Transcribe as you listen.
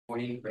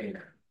Morning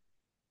prayer.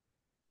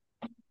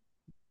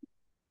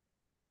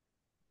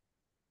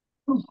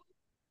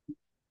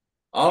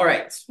 All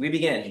right, we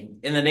begin.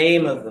 In the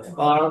name of the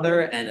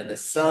Father, and of the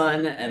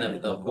Son, and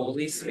of the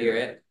Holy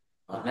Spirit.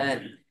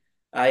 Amen.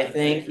 I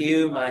thank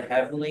you, my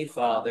heavenly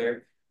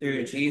Father,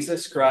 through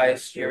Jesus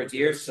Christ, your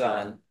dear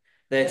Son,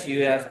 that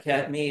you have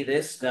kept me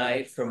this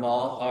night from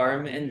all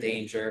harm and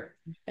danger,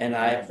 and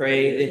I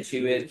pray that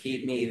you would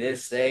keep me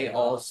this day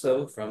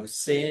also from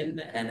sin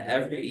and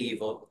every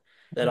evil,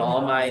 that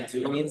all my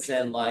doings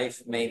and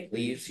life may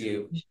please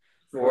you.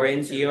 For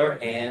into your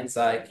hands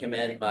I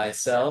commend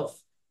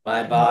myself,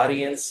 my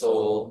body and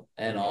soul,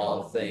 and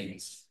all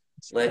things.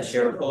 Let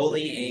your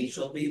holy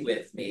angel be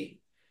with me,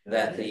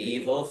 that the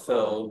evil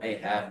foe may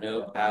have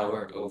no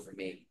power over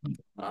me.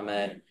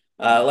 Amen.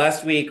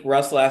 Last week,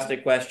 Russell asked a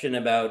question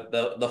about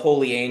the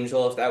holy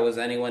angel, if that was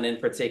anyone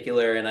in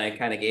particular, and I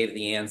kind of gave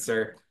the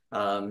answer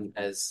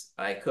as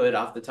I could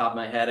off the top of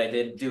my head. I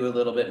did do a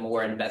little bit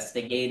more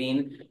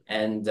investigating,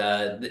 and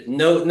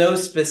no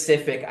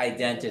specific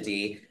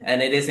identity,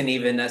 and it isn't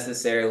even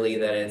necessarily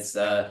that it's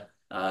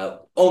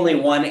only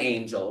one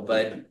angel,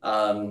 but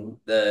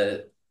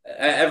the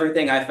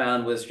everything I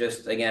found was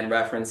just again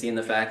referencing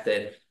the fact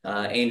that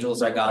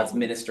angels are God's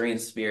ministering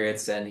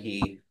spirits, and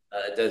He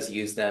does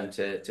use them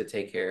to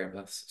take care of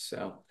us.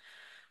 So,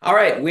 all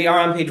right, we are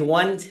on page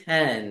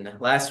 110.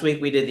 Last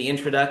week we did the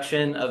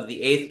introduction of the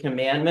eighth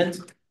commandment,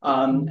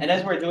 and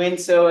as we're doing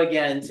so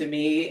again, to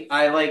me,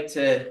 I like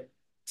to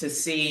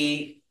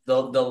see the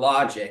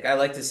logic. I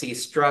like to see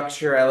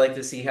structure. I like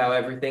to see how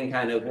everything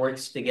kind of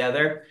works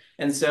together.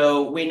 And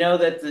so we know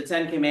that the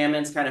Ten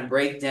Commandments kind of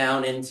break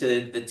down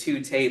into the two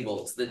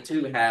tables, the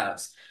two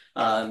halves.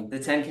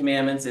 The Ten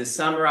Commandments is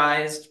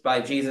summarized by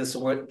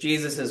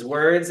Jesus's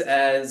words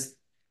as,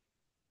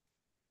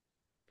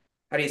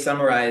 how do you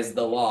summarize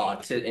the law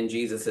in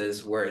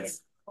Jesus's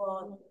words?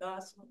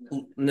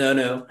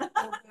 No.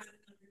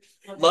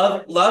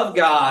 Love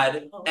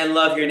God and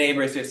love your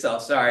neighbor as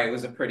yourself. Sorry, it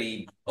was a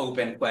pretty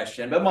open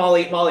question, but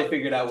Molly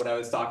figured out what I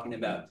was talking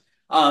about.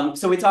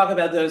 So we talk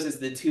about those as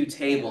the two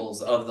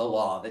tables of the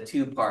law, the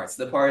two parts,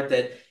 the part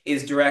that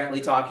is directly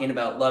talking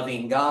about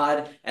loving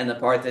God and the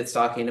part that's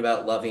talking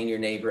about loving your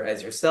neighbor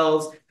as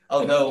yourselves.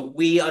 Although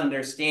we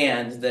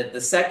understand that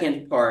the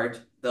second part,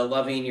 the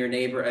loving your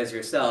neighbor as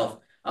yourself,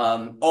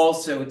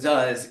 also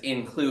does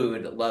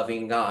include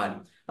loving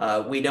God.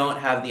 We don't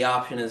have the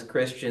option as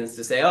Christians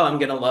to say, oh, I'm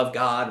going to love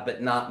God,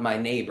 but not my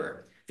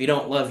neighbor. If you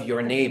don't love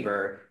your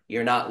neighbor,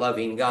 you're not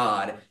loving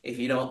God. If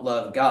you don't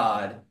love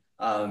God,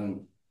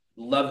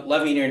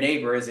 loving your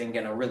neighbor isn't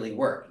going to really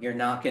work. You're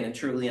not going to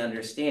truly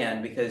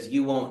understand because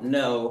you won't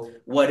know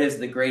what is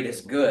the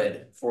greatest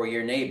good for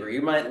your neighbor.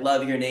 You might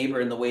love your neighbor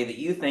in the way that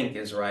you think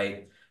is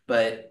right,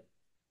 but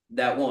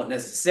that won't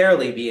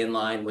necessarily be in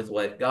line with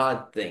what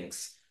God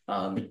thinks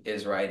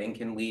is right, and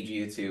can lead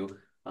you to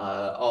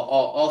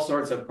all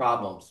sorts of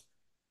problems.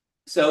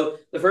 So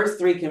the first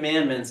three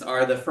commandments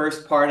are the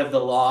first part of the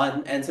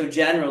law. And so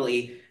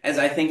generally, as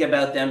I think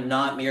about them,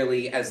 not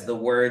merely as the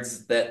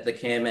words that the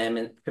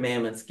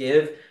commandments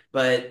give,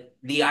 but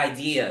the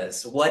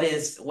ideas. What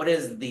is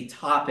the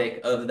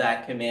topic of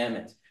that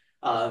commandment?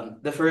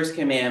 The first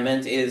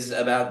commandment is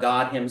about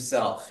God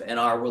himself and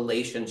our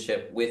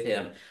relationship with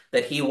him,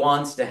 that he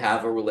wants to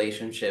have a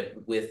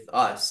relationship with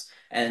us.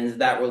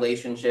 And that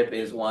relationship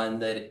is one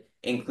that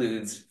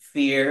includes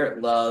fear,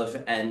 love,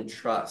 and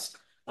trust.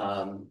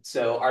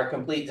 So our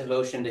complete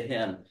devotion to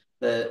him.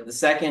 The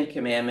second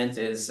commandment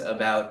is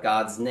about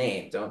God's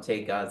name. Don't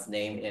take God's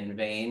name in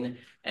vain.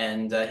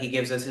 And he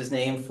gives us his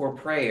name for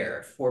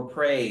prayer, for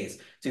praise,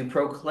 to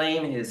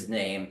proclaim his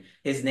name.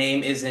 His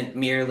name isn't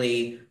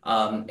merely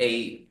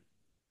a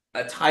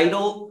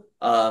title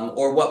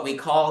or what we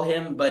call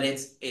him, but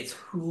it's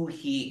who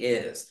he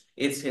is.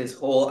 It's his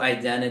whole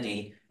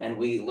identity, and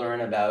we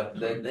learn about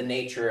the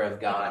nature of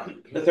God.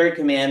 The third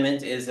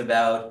commandment is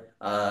about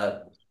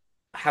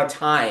how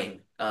time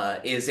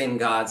is in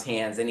God's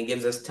hands, and he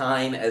gives us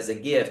time as a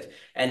gift,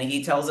 and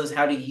he tells us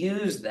how to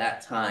use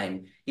that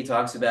time. He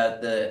talks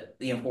about the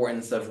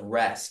importance of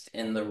rest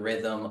in the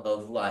rhythm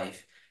of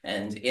life,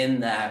 and in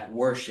that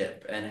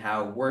worship, and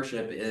how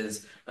worship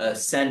is a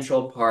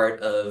central part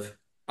of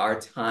our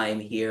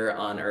time here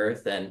on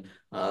earth and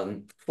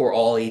for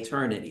all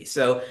eternity.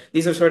 So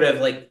these are sort of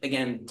like,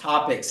 again,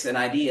 topics and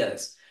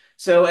ideas.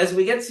 So as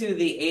we get to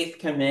the eighth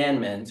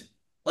commandment,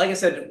 like I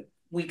said,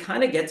 we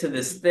kind of get to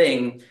this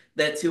thing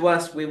that to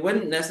us we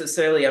wouldn't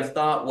necessarily have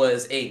thought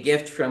was a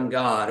gift from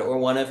God or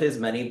one of his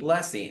many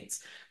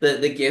blessings,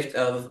 the gift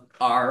of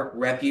our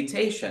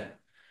reputation.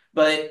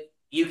 But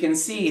you can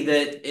see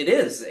that it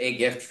is a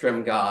gift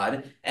from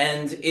God,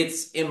 and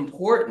its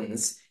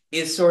importance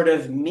is sort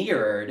of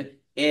mirrored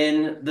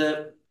in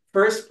the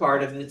first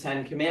part of the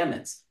Ten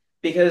Commandments.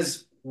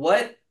 Because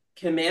what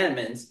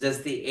commandments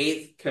does the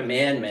eighth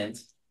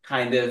commandment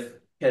kind of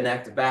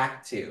connect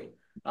back to?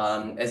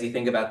 As you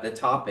think about the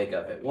topic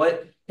of it.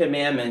 What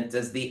commandment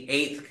does the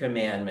eighth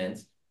commandment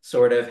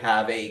sort of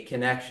have a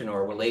connection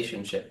or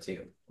relationship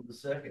to? The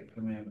second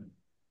commandment.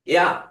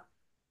 Yeah.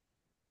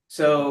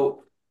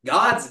 So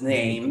God's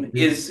name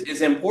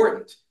is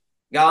important.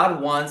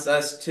 God wants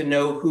us to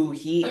know who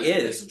he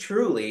is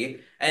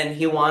truly, and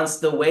he wants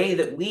the way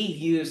that we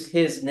use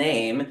his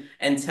name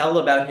and tell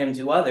about him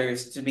to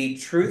others to be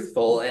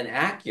truthful and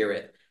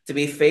accurate, to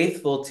be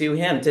faithful to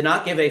him, to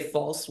not give a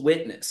false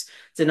witness,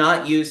 to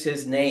not use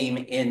his name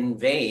in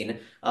vain,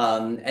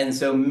 and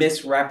so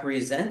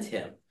misrepresent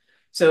him.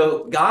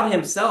 So God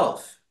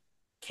himself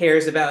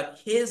cares about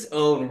his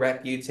own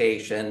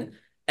reputation,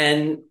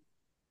 and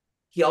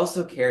he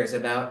also cares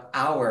about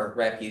our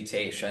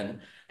reputation.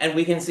 And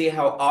we can see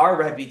how our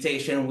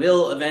reputation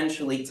will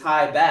eventually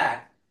tie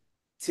back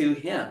to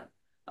him.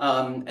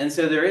 And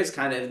so there is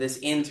kind of this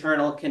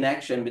internal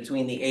connection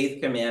between the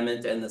eighth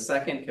commandment and the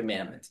second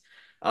commandment.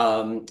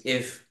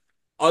 If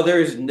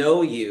others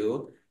know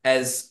you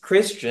as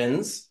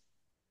Christians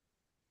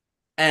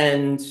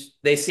and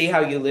they see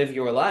how you live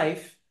your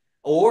life,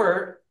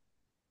 or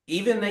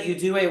even that you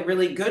do a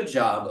really good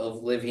job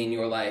of living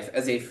your life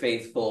as a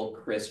faithful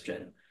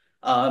Christian.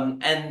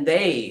 And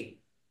they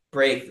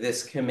break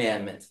this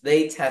commandment.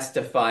 They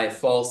testify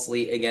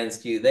falsely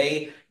against you.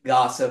 They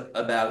gossip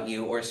about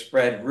you or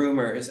spread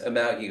rumors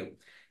about you.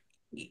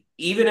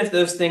 Even if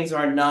those things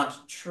are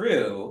not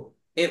true,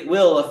 it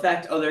will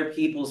affect other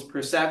people's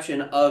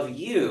perception of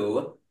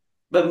you,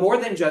 but more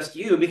than just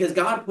you, because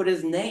God put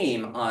his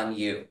name on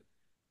you.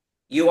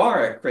 You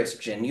are a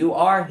Christian, you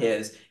are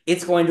his.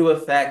 It's going to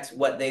affect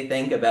what they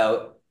think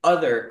about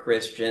other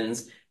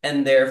Christians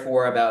and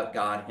therefore about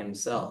God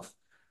himself.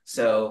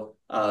 So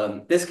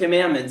this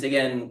commandment,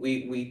 again,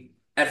 we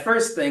at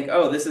first think,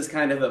 oh, this is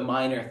kind of a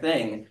minor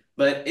thing,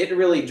 but it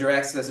really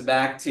directs us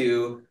back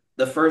to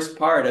the first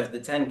part of the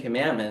Ten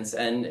Commandments,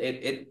 and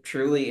it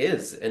truly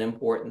is an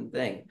important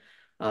thing.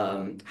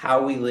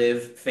 How we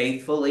live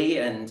faithfully,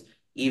 and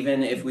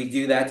even if we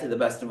do that to the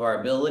best of our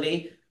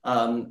ability,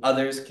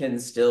 others can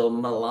still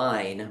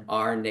malign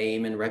our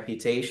name and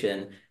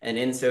reputation, and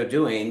in so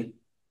doing,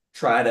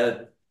 try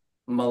to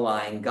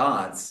malign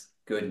God's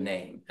good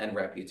name and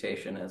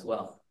reputation as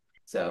well.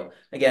 So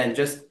again,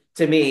 just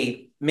to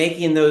me,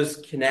 making those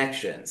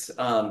connections,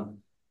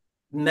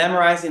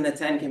 memorizing the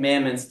Ten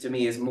Commandments to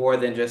me is more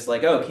than just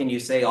like, oh, can you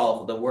say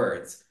all of the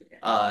words?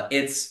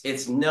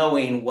 It's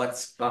knowing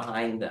what's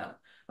behind them.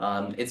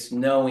 It's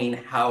knowing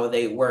how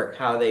they work,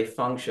 how they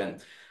function.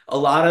 A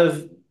lot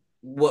of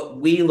what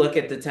we look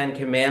at the Ten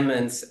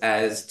Commandments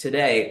as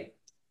today,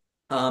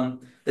 the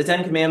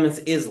Ten Commandments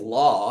is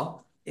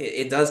law.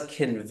 It does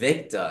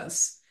convict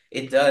us.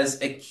 It does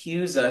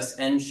accuse us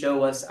and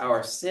show us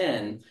our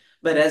sin.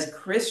 But as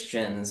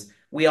Christians,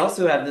 we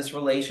also have this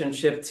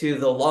relationship to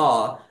the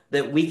law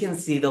that we can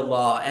see the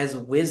law as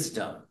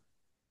wisdom.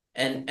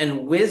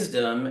 And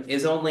wisdom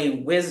is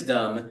only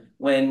wisdom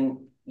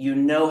when you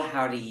know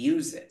how to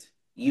use it.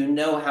 You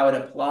know how it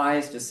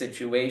applies to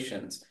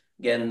situations.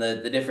 Again,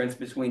 the difference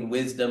between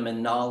wisdom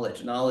and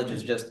knowledge. Knowledge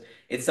is just,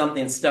 it's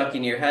something stuck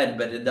in your head,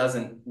 but it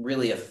doesn't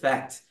really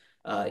affect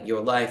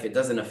your life. It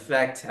doesn't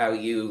affect how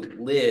you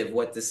live,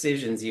 what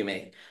decisions you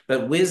make.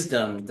 But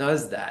wisdom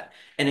does that.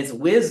 And it's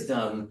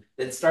wisdom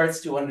that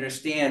starts to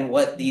understand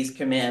what these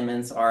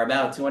commandments are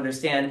about, to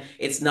understand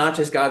it's not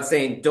just God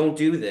saying, don't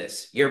do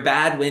this. You're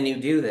bad when you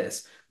do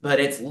this. But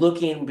it's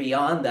looking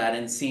beyond that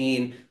and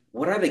seeing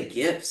what are the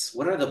gifts?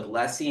 What are the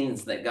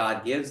blessings that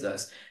God gives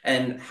us?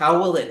 And how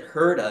will it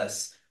hurt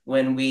us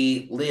when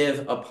we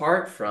live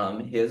apart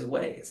from his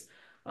ways?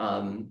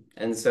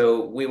 And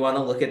so we want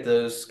to look at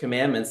those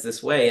commandments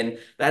this way. And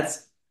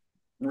that's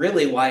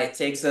really why it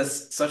takes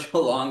us such a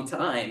long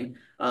time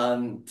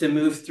to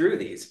move through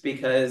these,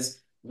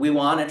 because we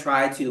want to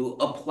try to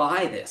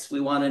apply this. We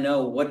want to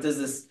know, what does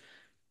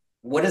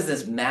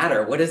this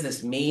matter? What does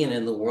this mean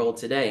in the world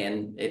today?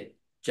 And it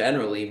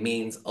generally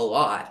means a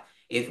lot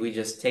if we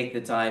just take the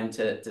time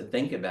to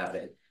think about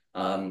it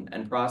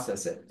and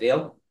process it.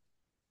 Dale?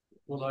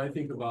 What I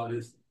think about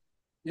is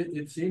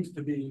it seems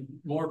to be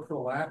more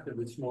proactive.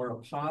 It's more a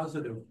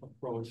positive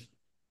approach,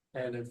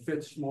 and it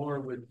fits more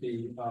with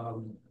the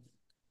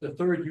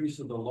third use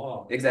of the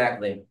law.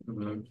 Exactly.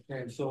 Mm-hmm.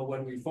 And so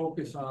when we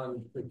focus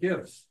on the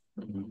gifts,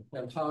 mm-hmm.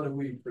 and how do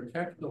we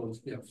protect those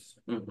gifts,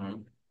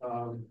 mm-hmm.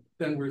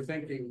 Then we're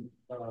thinking,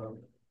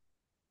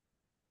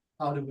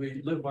 how do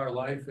we live our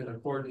life in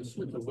accordance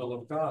with the will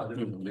of God?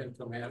 And mm-hmm. the Ten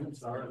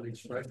Commandments are an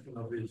expression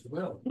of his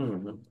will.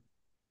 Mm-hmm.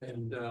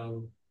 And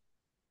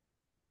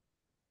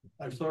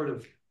I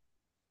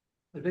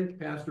think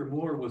Pastor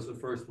Moore was the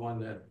first one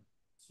that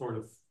sort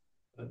of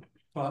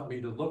taught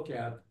me to look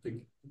at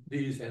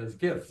these as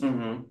gifts.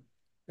 Mm-hmm.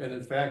 And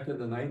in fact, in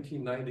the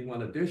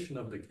 1991 edition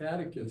of the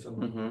Catechism,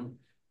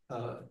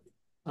 mm-hmm.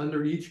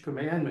 Under each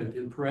commandment,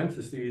 in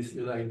parentheses,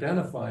 it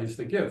identifies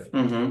the gift.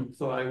 Mm-hmm.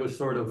 So I was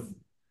sort of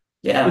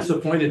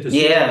disappointed to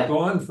see it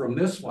gone from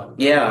this one.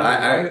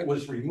 Yeah, it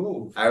was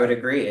removed. I would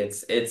agree.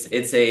 It's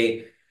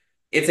a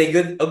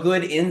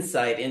good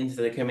insight into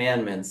the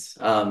commandments,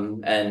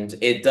 and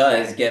it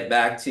does get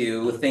back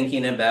to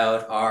thinking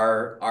about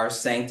our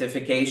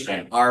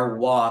sanctification, our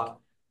walk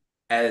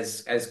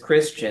as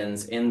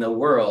Christians in the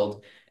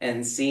world,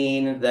 and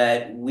seeing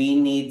that we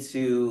need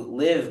to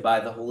live by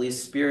the Holy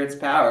Spirit's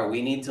power.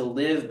 We need to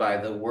live by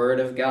the Word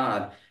of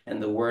God,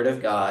 and the Word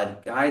of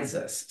God guides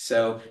us.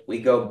 So we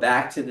go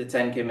back to the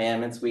Ten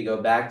Commandments, we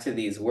go back to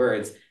these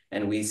words,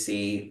 and we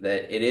see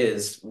that it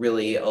is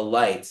really a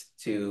light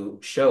to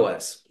show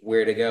us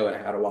where to go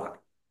and how to walk.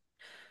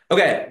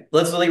 Okay,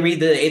 let's really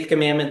read the eighth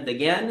commandment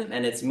again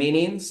and its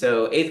meaning.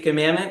 So, eighth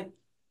commandment,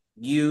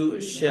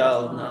 you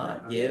shall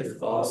not give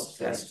false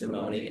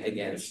testimony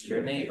against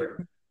your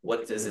neighbor.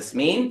 What does this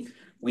mean?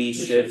 We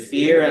should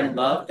fear and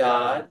love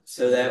God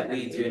so that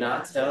we do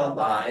not tell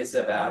lies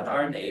about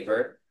our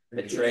neighbor,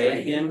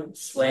 betray him,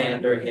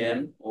 slander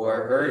him,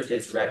 or hurt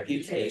his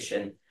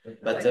reputation,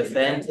 but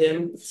defend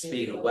him,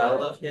 speak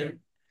well of him,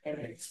 and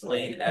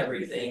explain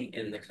everything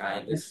in the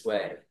kindest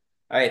way.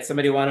 All right,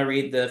 somebody want to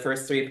read the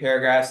first three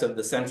paragraphs of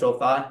the central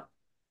thought?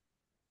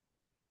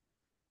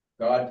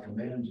 God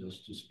commands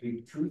us to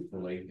speak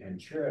truthfully and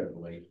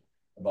charitably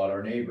about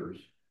our neighbors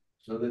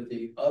so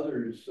that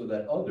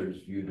others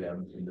view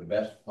them in the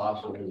best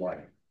possible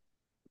light.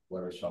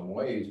 What are some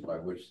ways by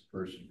which the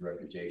person's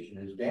reputation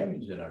is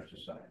damaged in our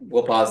society?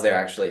 We'll pause there,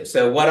 actually.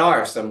 So what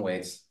are some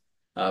ways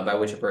by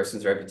which a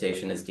person's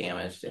reputation is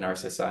damaged in our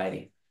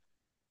society?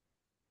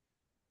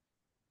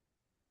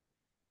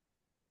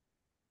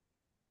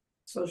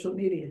 Social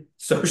media.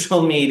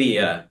 Social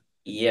media,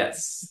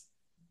 yes.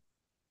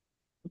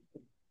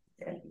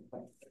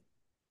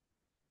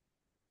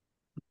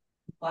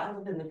 Well, I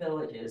live in the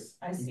villages.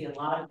 I see a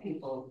lot of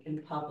people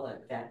in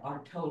public that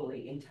are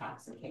totally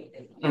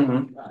intoxicated.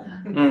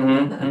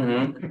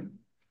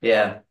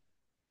 Yeah.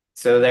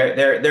 So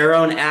their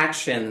own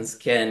actions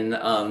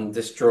can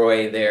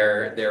destroy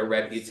their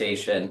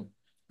reputation.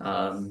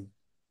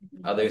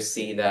 Others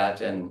see that,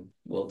 and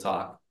we'll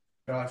talk.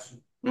 Gossip.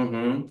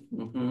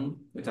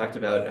 We talked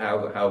about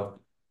how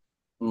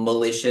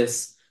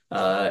malicious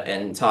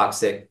and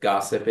toxic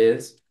gossip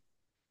is.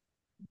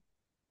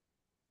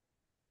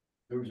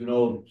 There was an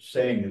old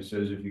saying that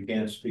says, if you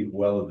can't speak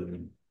well of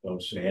them, don't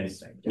say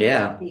anything.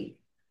 Yeah.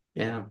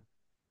 Yeah.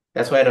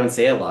 That's why I don't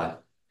say a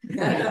lot.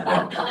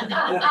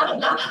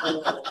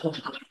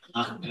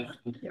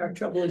 Our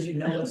trouble is you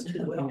know us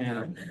too well.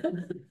 Yeah.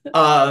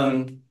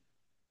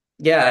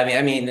 Yeah,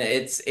 I mean,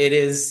 it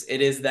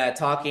is that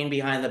talking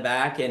behind the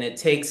back, and it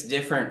takes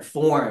different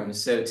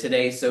forms. So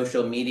today,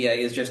 social media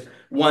is just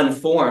one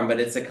form, but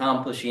it's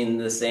accomplishing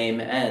the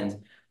same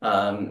end.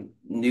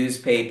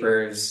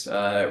 Newspapers,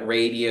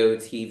 radio,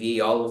 TV,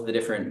 all of the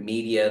different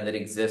media that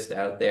exist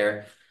out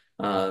there.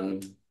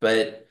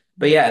 But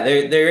yeah,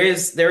 there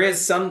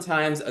is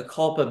sometimes a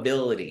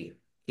culpability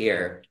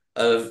here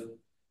of,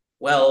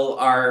 well,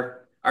 are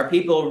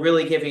people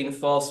really giving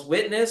false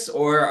witness,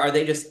 or are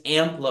they just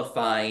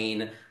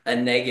amplifying a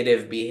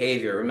negative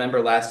behavior?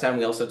 Remember last time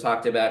we also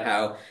talked about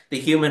how the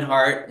human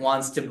heart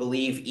wants to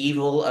believe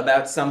evil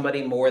about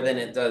somebody more than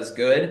it does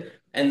good.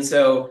 And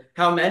so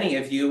how many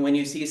of you, when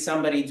you see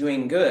somebody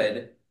doing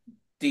good,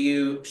 do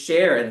you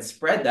share and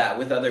spread that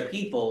with other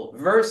people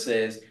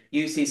versus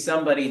you see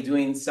somebody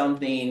doing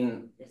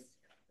something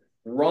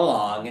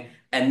wrong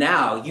and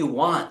now you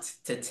want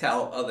to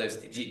tell others?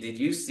 Did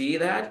you see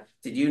that?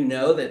 Did you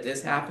know that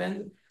this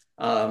happened?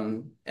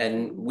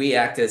 And we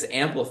act as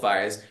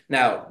amplifiers.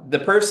 Now, the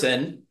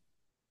person,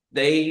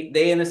 they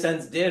in a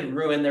sense did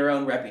ruin their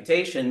own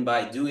reputation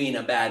by doing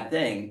a bad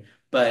thing,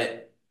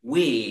 but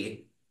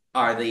we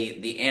are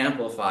the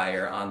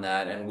amplifier on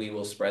that, and we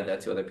will spread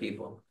that to other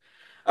people.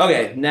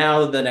 Okay,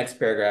 now the next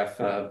paragraph,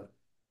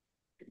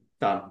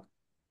 Tom.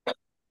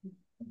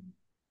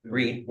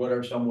 Read. What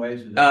are some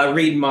ways?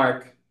 Read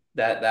Mark,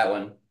 that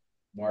one.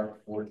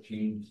 Mark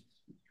 14,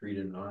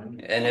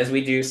 3-9. And as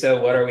we do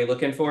so, what are we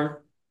looking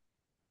for?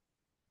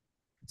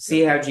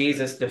 See how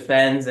Jesus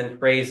defends and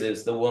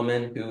praises the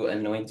woman who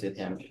anointed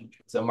him.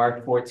 So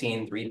Mark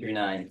 14,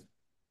 3-9.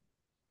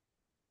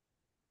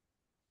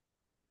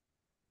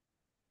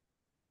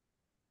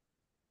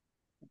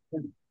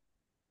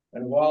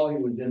 And while he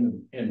was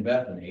in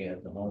Bethany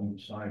at the home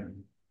of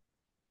Simon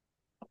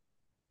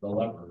the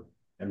leper,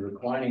 and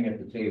reclining at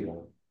the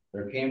table,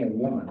 there came a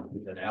woman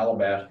with an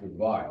alabaster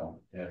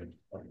vial and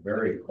a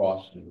very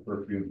costly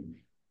perfume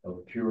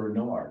of pure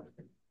nard.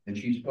 And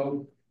she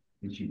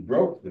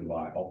broke the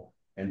vial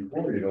and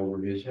poured it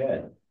over his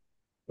head.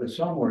 But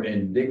some were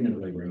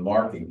indignantly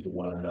remarking to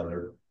one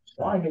another,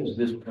 why has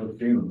this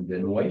perfume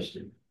been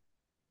wasted?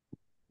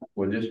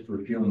 For this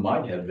perfume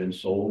might have been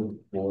sold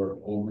for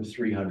over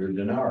 300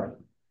 denarii,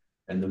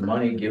 and the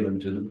money given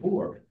to the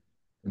poor.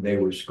 And they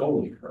were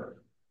scolding her.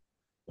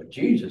 But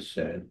Jesus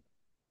said,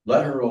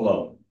 let her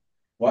alone.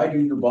 Why do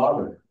you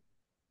bother her?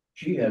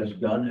 She has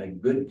done a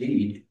good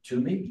deed to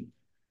me.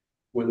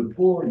 For the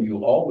poor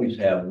you always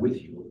have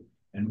with you,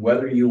 and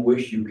whether you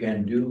wish you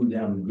can do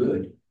them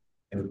good,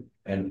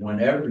 and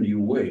whenever you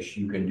wish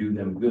you can do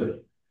them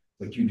good,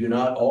 but you do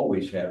not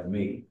always have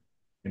me.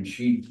 And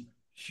she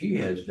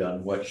has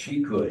done what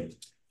she could.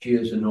 She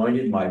has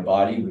anointed my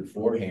body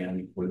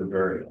beforehand for the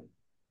burial.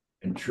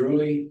 And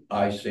truly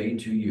I say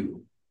to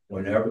you,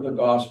 whenever the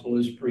gospel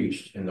is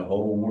preached in the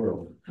whole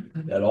world,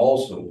 that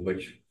also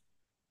which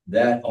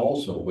that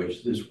also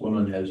which this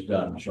woman has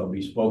done shall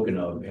be spoken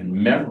of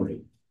in memory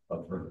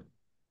of her.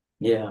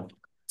 Yeah.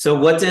 So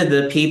what did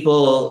the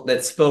people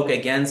that spoke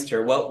against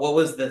her, what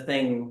was the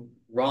thing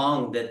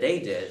wrong that they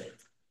did?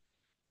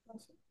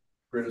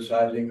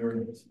 Criticizing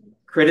her.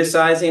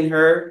 Criticizing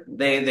her.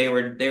 They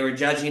were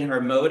judging her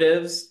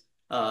motives.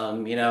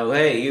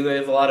 Hey, you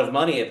have a lot of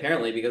money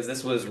apparently because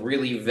this was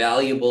really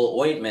valuable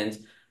ointment.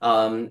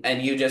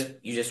 And you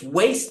just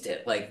waste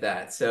it like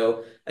that.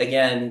 So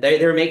again,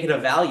 they're making a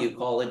value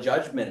call, a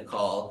judgment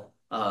call,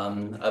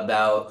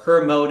 about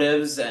her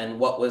motives and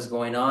what was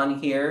going on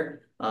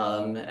here.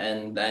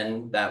 And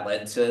then that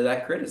led to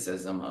that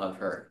criticism of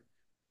her.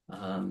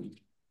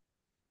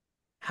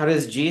 How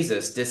does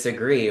Jesus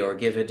disagree or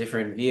give a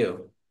different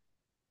view?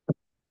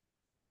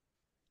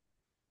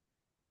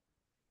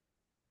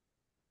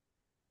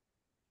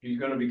 She's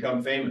going to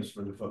become famous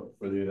for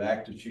the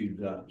act that she's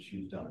done.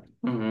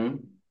 Mm-hmm.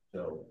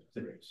 So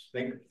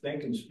think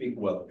and speak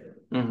well here.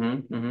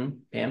 Mm-hmm. Mm-hmm.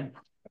 Pam? A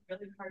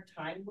really hard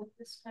time with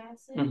this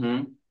passage.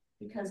 Mm-hmm.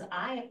 Because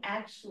I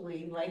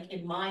actually, like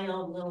in my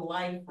own little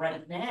life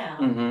right now,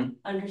 Mm-hmm.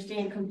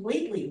 understand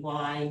completely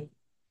why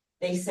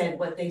they said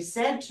what they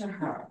said to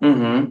her.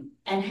 Mm-hmm.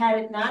 And had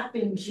it not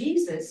been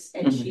Jesus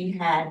and she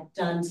had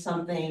done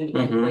something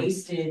and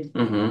wasted,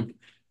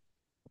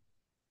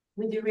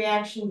 would the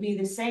reaction be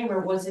the same, or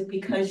was it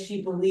because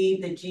she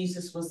believed that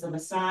Jesus was the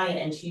Messiah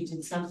and she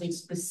did something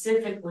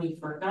specifically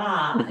for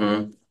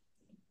God?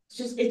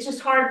 It's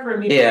just hard for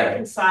me to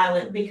reconcile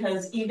it,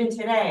 because even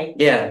today,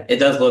 it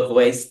does look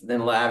waste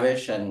and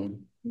lavish,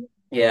 and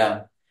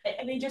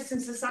I mean, just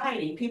in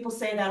society, people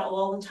say that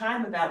all the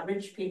time about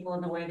rich people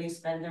and the way they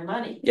spend their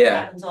money. Yeah.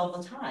 It happens all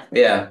the time.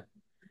 Yeah.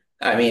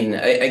 I mean,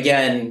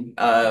 again,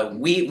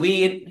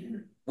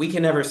 we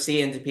can never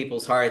see into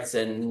people's hearts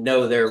and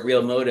know their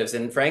real motives.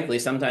 And frankly,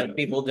 sometimes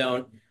people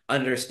don't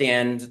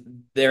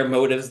understand their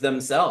motives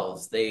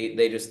themselves.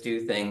 They just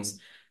do things.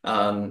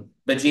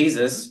 But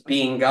Jesus,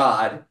 being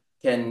God,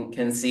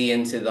 can see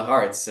into the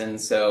hearts.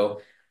 And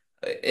so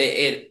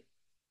it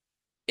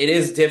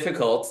is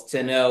difficult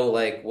to know,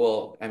 like,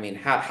 well, I mean,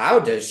 how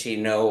does she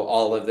know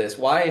all of this?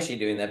 Why is she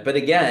doing that? But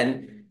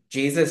again,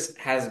 Jesus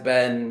has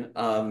been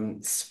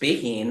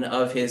speaking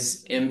of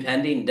his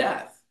impending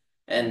death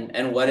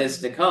and what is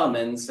to come.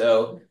 And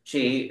so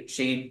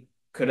she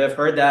could have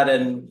heard that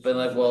and been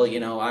like, well,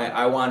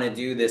 I want to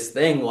do this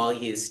thing while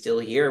he is still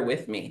here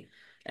with me.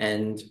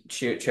 And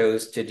she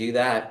chose to do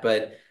that.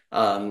 But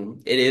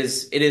it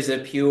is a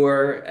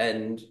pure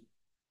and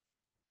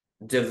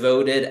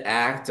devoted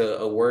act,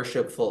 a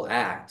worshipful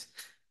act.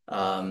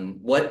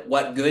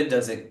 What good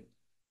does it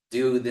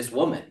do this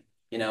woman?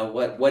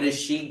 What is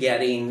she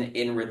getting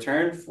in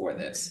return for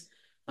this?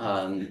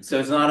 So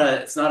it's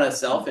not a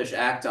selfish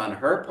act on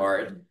her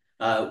part.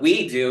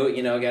 We do,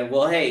 again,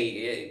 well,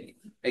 hey,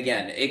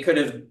 again, it could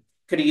have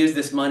used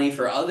this money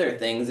for other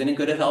things and it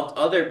could have helped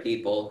other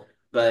people,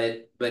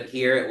 but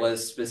here it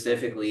was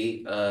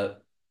specifically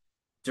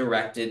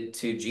directed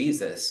to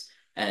Jesus.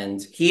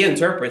 And he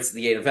interprets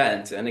the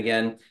event. And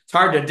again, it's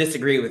hard to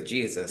disagree with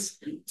Jesus.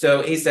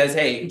 So he says,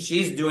 hey,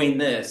 she's doing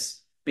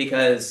this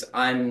because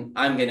I'm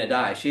going to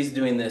die. She's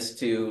doing this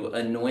to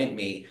anoint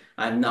me.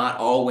 I'm not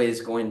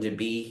always going to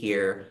be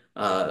here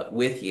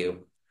with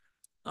you.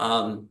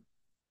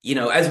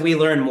 As we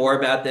learn more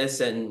about this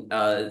and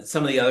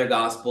some of the other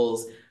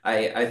gospels,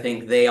 I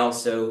think they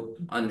also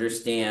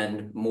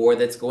understand more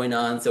that's going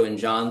on. So in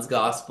John's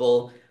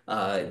gospel,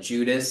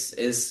 Judas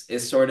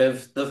is sort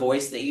of the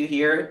voice that you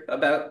hear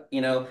about,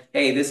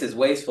 hey, this is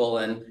wasteful.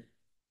 And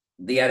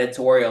the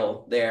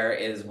editorial there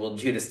is, well,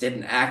 Judas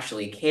didn't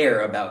actually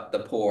care about the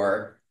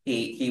poor.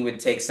 He would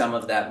take some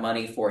of that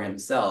money for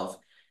himself.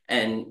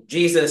 And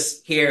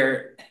Jesus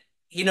here,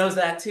 he knows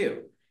that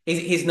too.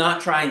 He's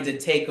not trying to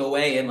take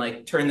away and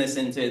like turn this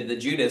into the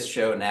Judas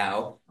show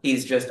now.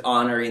 He's just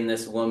honoring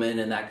this woman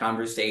in that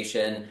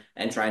conversation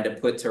and trying to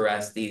put to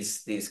rest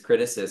these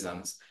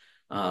criticisms.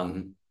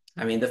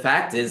 I mean, the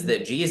fact is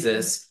that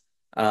Jesus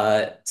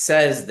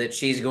says that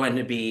she's going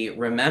to be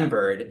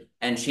remembered,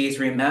 and she's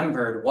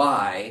remembered.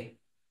 Why?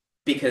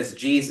 Because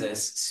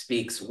Jesus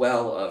speaks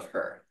well of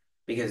her,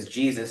 because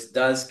Jesus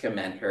does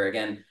commend her.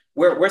 Again,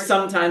 we're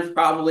sometimes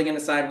probably going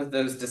to side with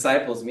those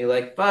disciples and be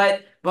like,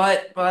 but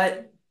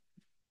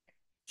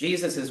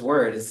Jesus's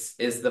word is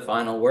the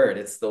final word.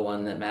 It's the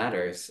one that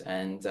matters.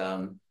 And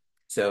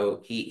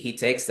so he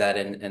takes that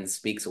and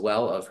speaks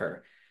well of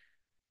her.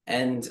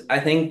 And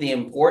I think the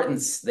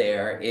importance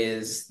there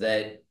is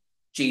that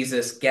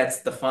Jesus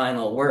gets the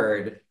final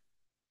word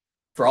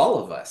for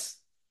all of us,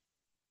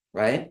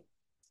 right?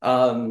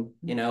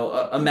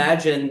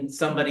 Imagine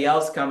somebody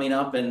else coming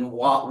up and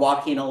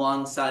walking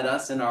alongside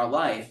us in our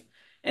life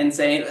and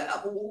saying,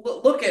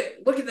 look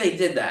at they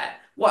did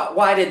that.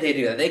 Why did they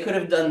do that? They could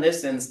have done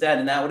this instead,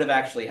 and that would have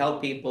actually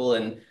helped people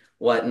and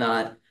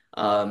whatnot.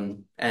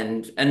 And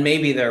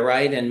maybe they're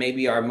right, and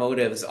maybe our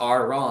motives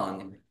are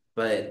wrong,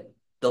 but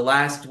the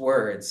last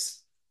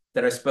words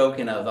that are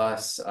spoken of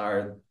us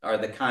are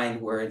the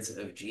kind words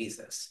of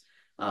Jesus,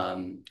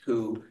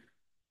 who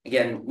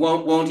again,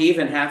 won't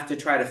even have to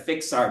try to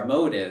fix our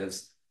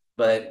motives,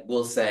 but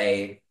we'll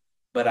say,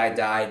 but I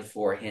died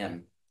for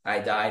him. I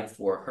died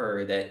for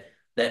her,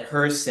 that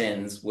her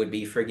sins would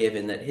be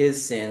forgiven, that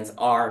his sins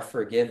are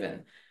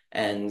forgiven.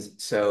 And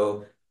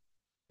so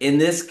in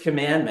this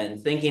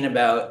commandment, thinking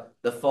about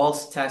the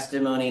false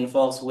testimony and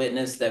false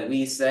witness that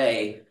we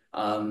say,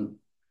 none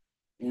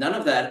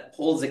of that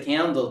holds a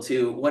candle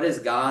to what is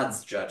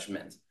God's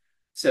judgment.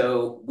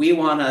 So we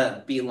want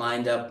to be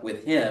lined up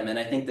with him. And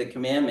I think the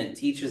commandment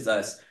teaches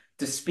us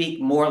to speak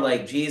more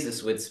like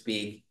Jesus would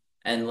speak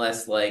and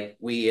less like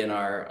we in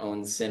our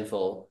own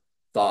sinful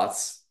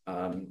thoughts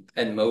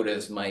and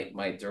motives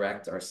might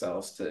direct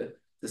ourselves to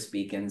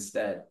speak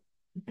instead.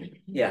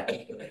 Yeah.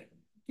 Do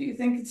you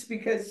think it's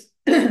because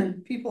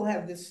people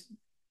have this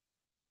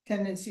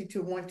tendency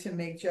to want to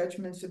make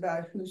judgments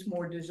about who's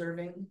more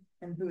deserving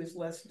and who is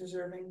less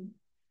deserving?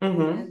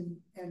 And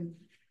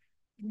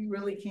we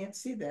really can't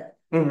see that.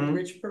 A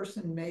rich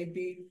person may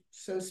be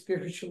so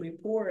spiritually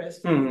poor as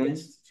to be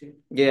destitute.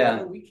 Yeah.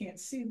 But we can't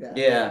see that.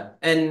 Yeah.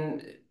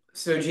 And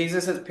so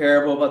Jesus'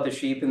 parable about the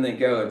sheep and the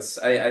goats,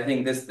 I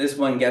think this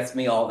one gets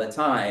me all the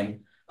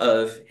time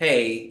of,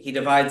 hey, he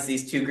divides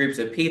these two groups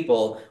of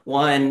people.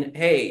 One,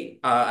 hey,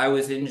 I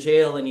was in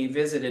jail and you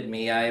visited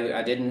me.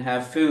 I didn't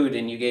have food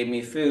and you gave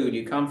me food.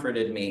 You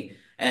comforted me.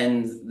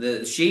 And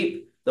the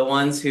sheep, the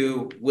ones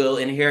who will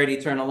inherit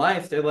eternal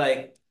life, they're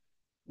like,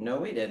 no,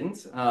 we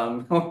didn't.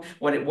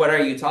 What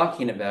are you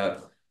talking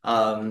about?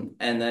 And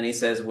then he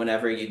says,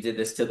 whenever you did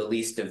this to the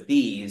least of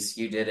these,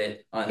 you did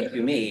it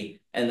unto me.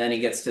 And then he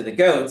gets to the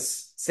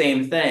goats,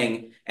 same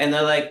thing. And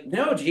they're like,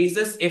 no,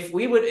 Jesus, if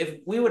we would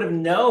have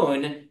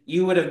known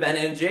you would have been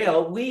in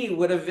jail, we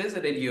would have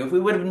visited you. If we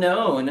would have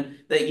known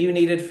that you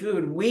needed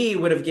food, we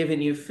would have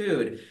given you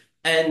food.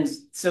 And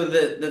so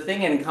the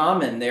thing in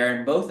common there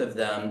in both of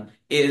them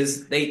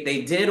is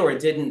they did or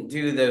didn't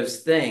do those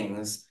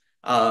things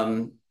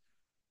out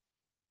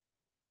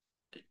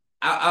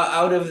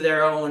of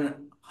their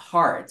own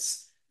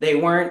hearts. They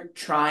weren't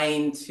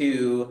trying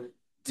to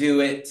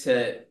do it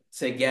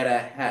to get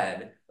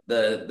ahead.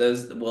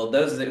 Those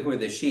who were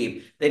the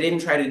sheep, they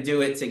didn't try to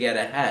do it to get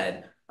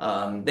ahead.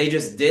 They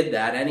just did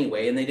that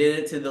anyway, and they did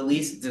it to the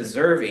least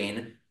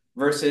deserving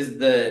versus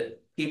the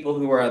people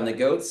who were on the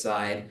goat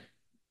side.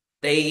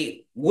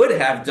 They would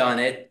have done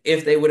it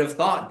if they would have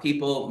thought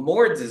people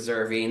more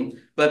deserving,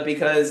 but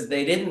because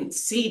they didn't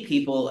see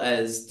people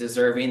as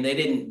deserving, they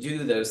didn't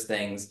do those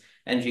things.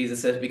 And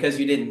Jesus says, because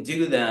you didn't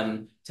do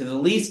them to the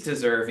least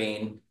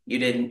deserving, you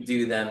didn't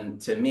do them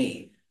to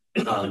me.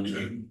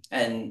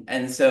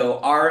 And so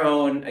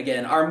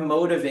our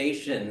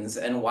motivations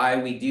and why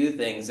we do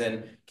things,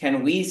 and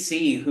can we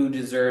see who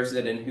deserves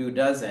it and who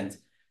doesn't?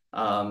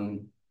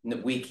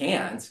 We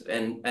can't,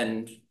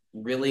 and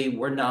really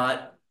we're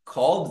not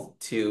called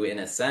to, in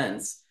a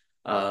sense.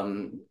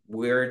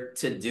 We're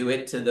to do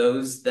it to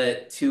those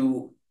that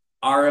to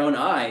our own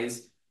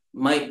eyes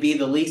might be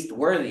the least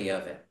worthy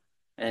of it.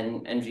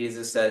 And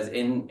Jesus says,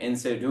 in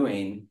so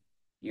doing,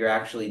 you're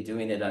actually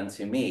doing it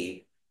unto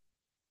me.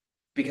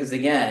 Because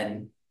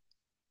again,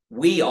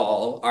 we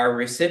all are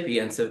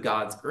recipients of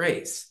God's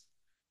grace.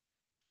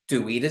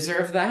 Do we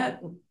deserve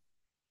that?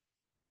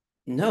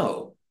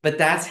 No, but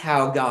that's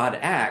how God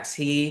acts.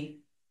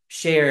 He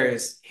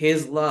shares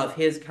his love,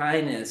 his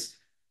kindness,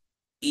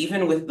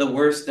 even with the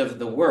worst of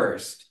the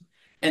worst.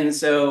 And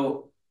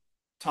so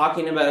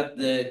talking about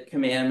the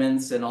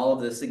commandments and all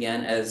of this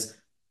again as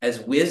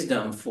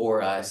wisdom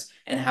for us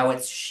and how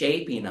it's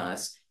shaping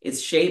us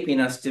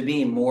to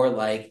be more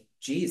like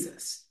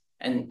Jesus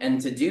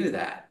and to do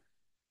that.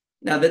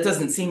 Now, that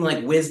doesn't seem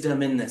like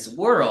wisdom in this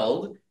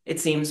world. It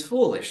seems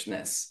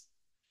foolishness.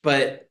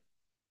 But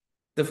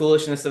the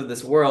foolishness of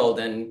this world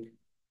and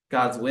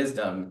God's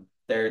wisdom,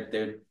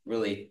 they're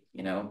really,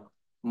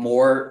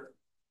 more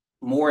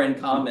in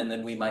common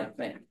than we might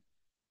think.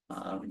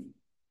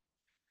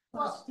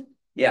 Well,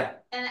 yeah.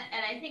 And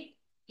I think,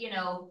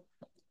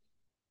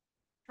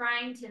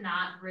 trying to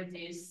not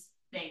reduce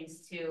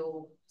things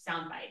to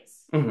sound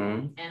bites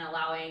and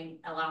allowing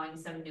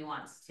some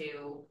nuance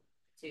to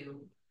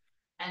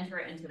enter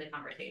into the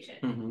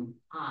conversation.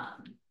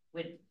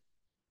 With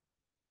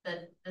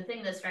the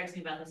thing that strikes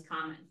me about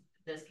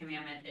this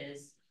commandment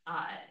is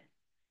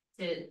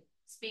to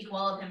speak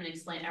well of him and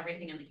explain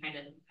everything in the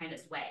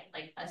kindest way.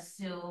 Like,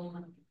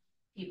 assume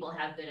people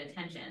have good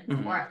intentions,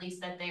 or at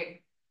least that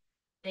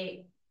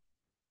they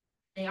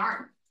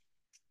aren't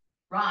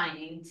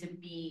trying to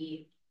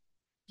be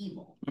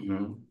evil.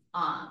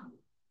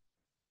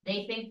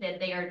 They think that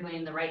they are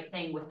doing the right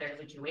thing with their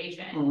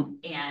situation,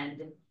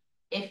 and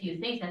if you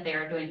think that they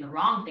are doing the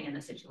wrong thing in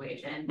the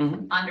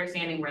situation,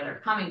 understanding where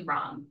they're coming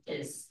from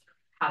is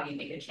how you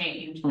make a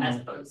change, as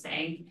opposed to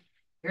saying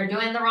you're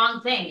doing the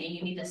wrong thing and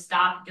you need to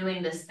stop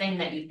doing this thing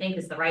that you think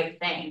is the right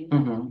thing.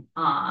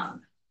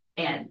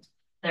 And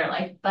they're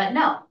like, but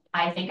no,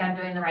 I think I'm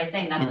doing the right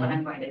thing. That's what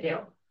I'm going to do.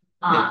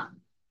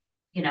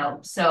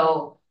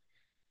 So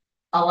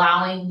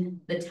allowing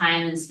the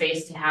time and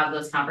space to have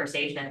those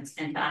conversations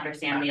and to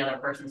understand the other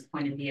person's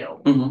point of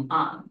view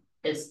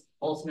is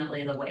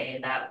ultimately the way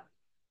that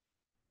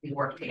we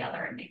work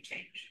together and make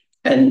change.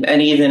 And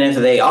even if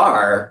they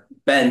are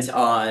bent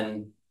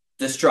on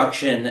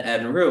destruction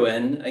and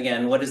ruin,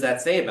 again, what does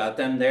that say about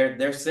them?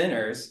 They're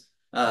sinners,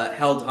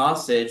 held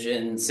hostage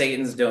in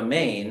Satan's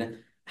domain.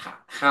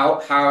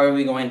 How are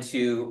we going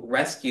to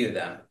rescue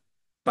them?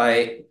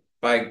 By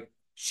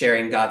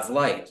sharing God's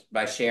light,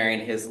 by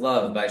sharing his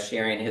love, by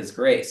sharing his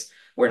grace.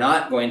 We're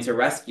not going to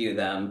rescue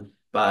them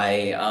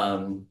by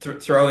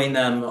throwing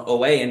them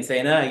away and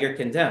saying, "Ah, you're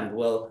condemned."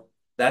 Well,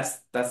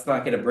 that's not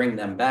going to bring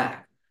them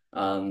back.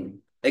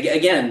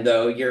 Again,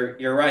 though,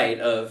 you're right.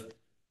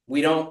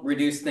 We don't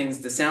reduce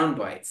things to sound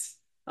bites.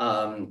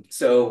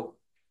 So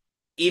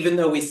even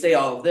though we say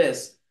all of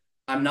this,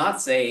 I'm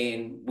not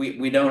saying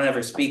we don't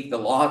ever speak the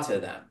law to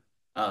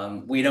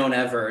them. We don't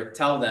ever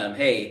tell them,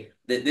 "Hey,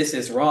 this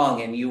is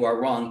wrong and you are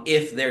wrong,"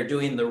 if they're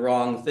doing the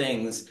wrong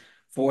things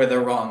for the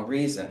wrong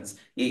reasons.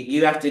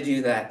 You have to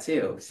do that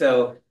too.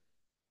 So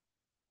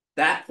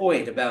that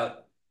point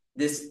about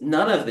this,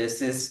 none of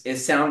this is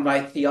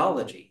soundbite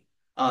theology.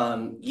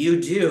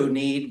 You do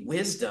need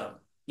wisdom.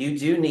 You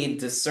do need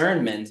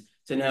discernment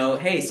to know,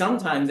 hey,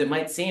 sometimes it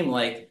might seem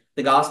like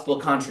the gospel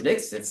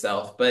contradicts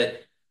itself,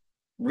 but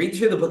read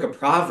through the book of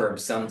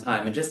Proverbs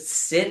sometime and just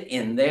sit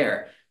in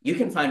there. You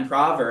can find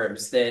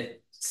Proverbs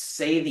that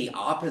say the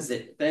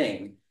opposite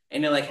thing.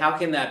 And you're like, how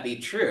can that be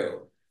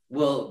true?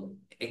 Well,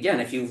 again,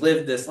 if you've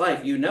lived this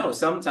life, you know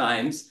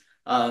sometimes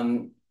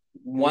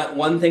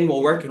one thing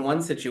will work in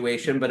one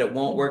situation, but it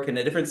won't work in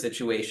a different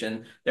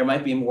situation. There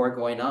might be more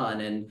going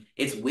on, and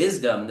it's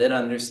wisdom that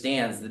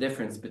understands the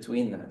difference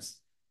between those.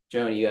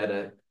 Joan, you had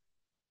a...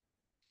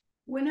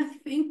 When I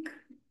think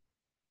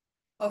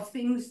of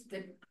things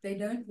that they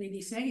don't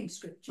really say in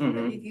scripture,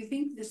 but if you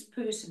think this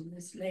person,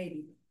 this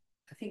lady,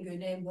 I think her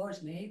name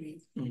was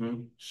Mary,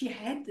 she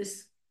had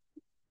this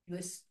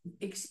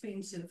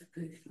expensive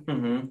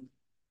perfume.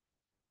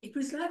 It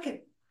was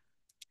like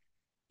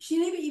she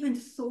never even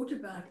thought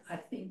about, I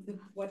think,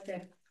 what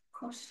that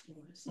cost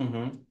was.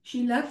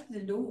 She loved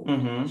the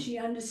Lord. She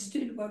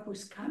understood what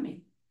was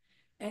coming.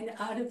 And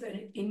out of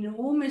an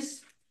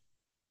enormous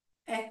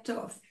act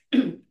of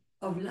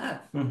love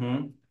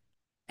and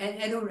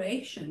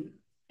adoration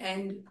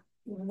and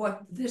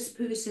what this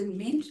person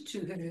meant to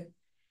her,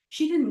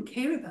 she didn't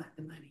care about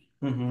the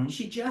money.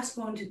 She just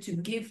wanted to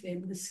give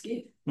them this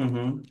gift.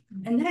 And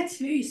that's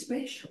very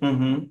special.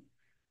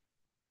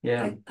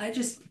 Yeah. I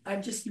just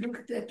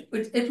looked at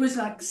it. It was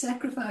like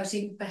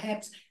sacrificing.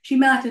 Perhaps she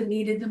might have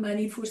needed the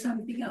money for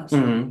something else.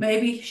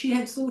 Maybe she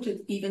had thought of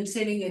even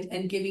selling it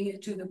and giving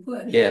it to the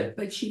poor. Yeah.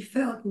 But she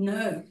felt,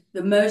 no,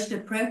 the most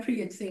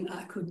appropriate thing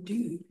I could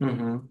do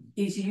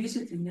is use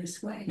it in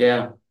this way.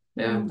 Yeah.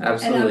 Yeah,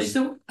 absolutely.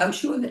 And I'm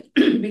sure that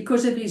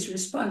because of his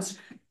response,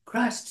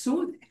 Christ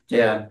saw that.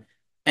 Yeah.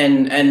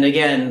 And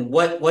again,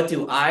 what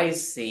do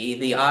eyes see?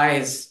 The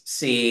eyes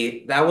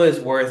see that was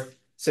worth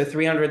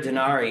 300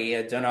 denarii.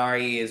 A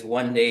denarii is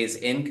 1 day's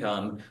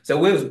income.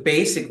 So it was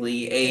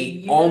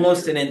basically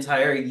almost an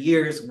entire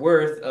year's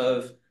worth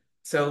of,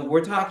 so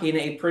we're talking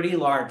a pretty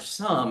large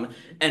sum.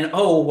 And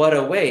oh, what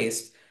a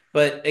waste.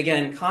 But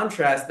again,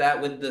 contrast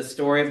that with the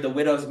story of the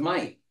widow's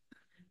mite,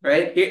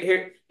 right?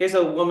 Here's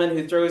a woman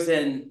who throws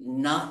in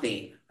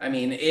nothing. I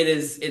mean,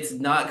 it's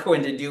not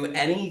going to do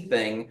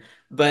anything,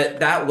 but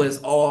that was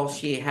all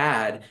she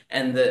had,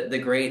 and the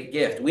great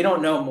gift. We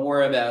don't know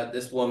more about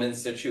this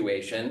woman's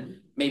situation.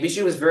 Maybe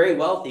she was very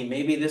wealthy.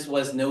 Maybe this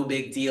was no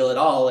big deal at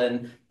all.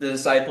 And the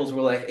disciples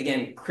were like,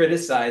 again,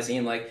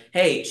 criticizing, like,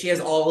 hey, she has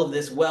all of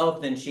this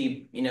wealth and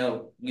she,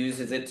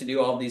 uses it to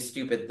do all these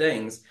stupid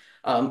things.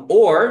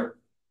 Or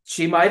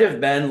she might have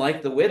been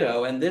like the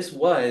widow, and this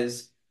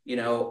was,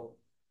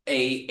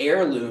 a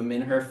heirloom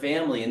in her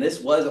family, and this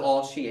was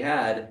all she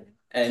had,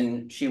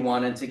 and she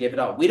wanted to give it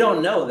up. We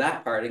don't know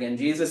that part. Again,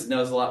 Jesus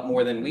knows a lot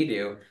more than we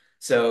do.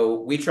 So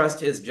we trust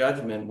his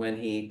judgment when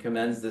he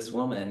commends this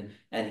woman,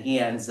 and he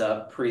ends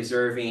up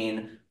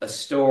preserving a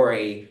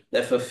story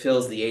that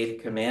fulfills the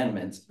 8th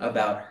commandment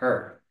about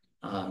her,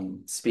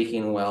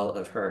 speaking well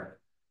of her.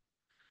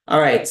 All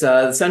right,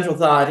 the central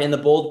thought in the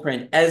bold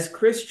print: as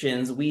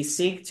Christians, we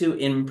seek to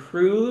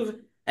improve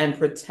and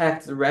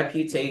protect the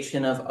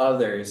reputation of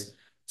others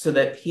so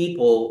that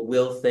people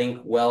will think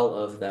well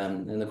of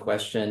them. And the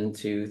question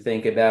to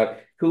think about: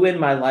 who in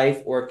my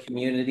life or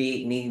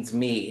community needs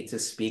me to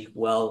speak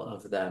well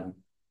of them?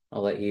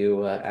 I'll let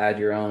you add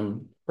your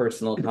own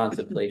personal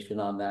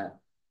contemplation on that.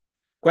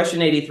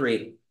 Question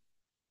 83.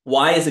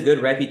 Why is a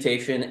good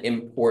reputation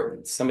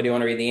important? Somebody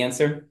want to read the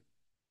answer?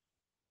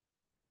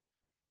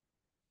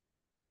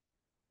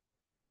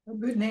 A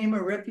good name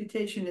or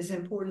reputation is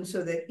important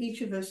so that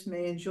each of us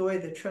may enjoy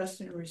the trust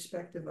and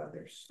respect of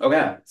others.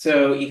 Okay,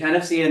 so you kind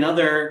of see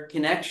another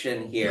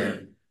connection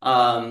here.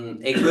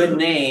 A good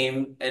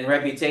name and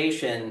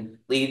reputation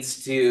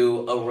leads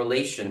to a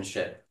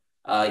relationship.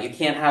 You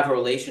can't have a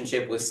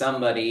relationship with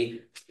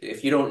somebody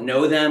if you don't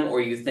know them or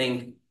you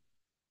think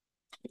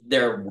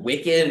they're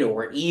wicked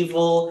or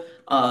evil.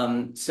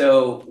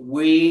 So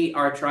we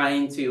are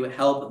trying to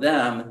help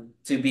them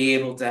to be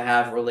able to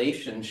have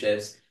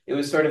relationships. it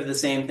was sort of the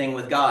same thing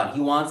with God.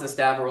 He wants us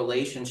to have a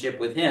relationship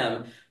with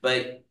him,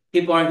 but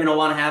people aren't going to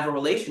want to have a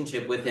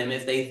relationship with him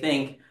if they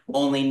think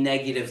only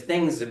negative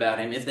things about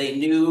him. If they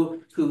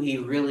knew who he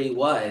really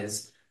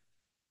was,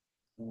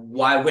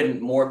 why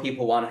wouldn't more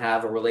people want to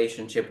have a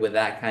relationship with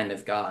that kind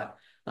of God?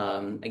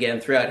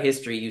 Again, throughout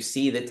history, you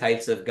see the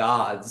types of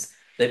gods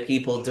that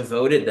people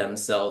devoted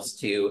themselves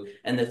to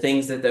and the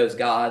things that those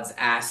gods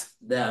asked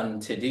them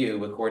to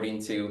do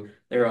according to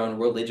their own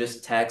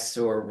religious texts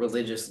or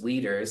religious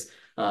leaders,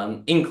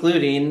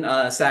 including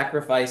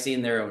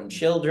sacrificing their own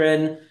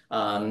children,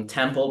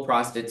 temple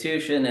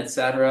prostitution,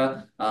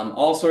 etc.,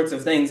 all sorts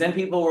of things. And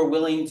people were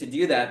willing to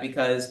do that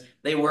because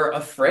they were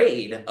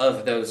afraid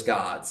of those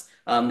gods.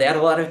 They had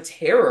a lot of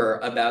terror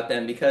about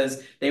them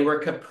because they were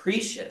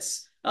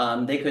capricious.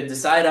 They could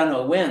decide on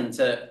a whim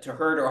to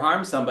hurt or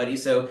harm somebody,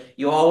 so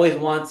you always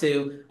want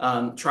to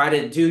try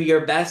to do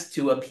your best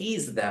to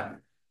appease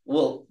them.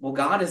 Well,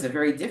 God is a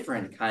very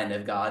different kind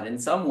of God. In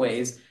some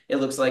ways, it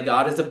looks like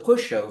God is a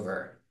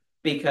pushover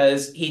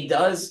because he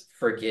does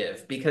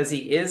forgive, because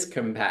he is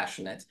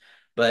compassionate.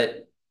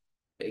 But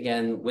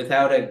again,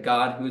 without a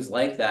God who's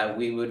like that,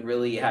 we would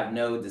really have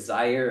no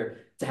desire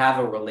to have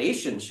a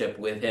relationship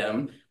with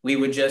him. We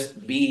would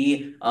just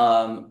be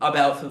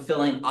about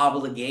fulfilling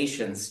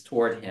obligations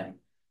toward him.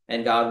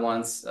 And God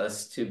wants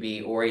us to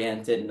be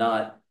oriented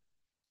not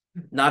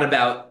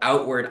about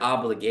outward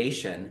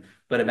obligation,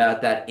 but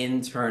about that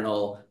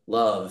internal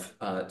love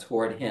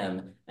toward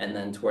him and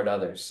then toward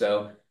others.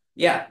 So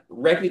yeah,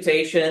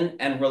 reputation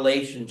and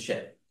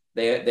relationship,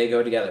 they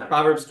go together.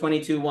 Proverbs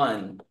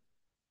 22:1.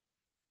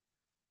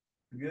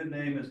 A good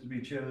name is to be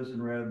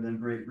chosen rather than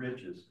great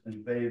riches,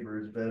 and favor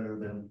is better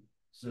than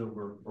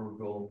silver or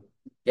gold.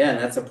 Yeah, and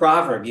that's a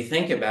proverb. You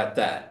think about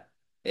that.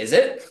 Is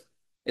it?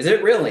 Is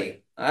it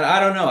really? I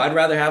don't know. I'd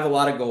rather have a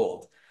lot of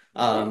gold.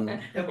 Yeah,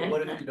 but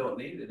what if you don't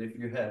need it? If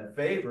you had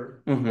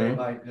favor, they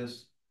might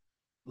just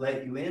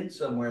let you in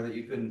somewhere that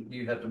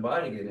you'd have to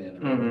buy to get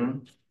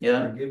in.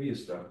 Yeah. Or give you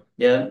stuff.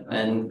 Yeah,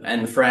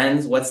 and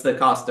friends. What's the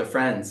cost of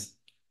friends?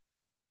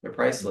 They're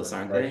priceless,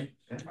 aren't they?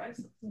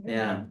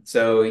 Yeah.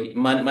 So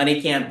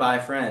money can't buy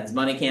friends.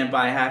 Money can't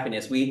buy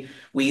happiness. We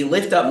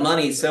lift up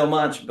money so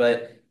much,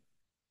 but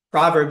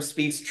Proverbs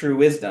speaks true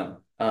wisdom.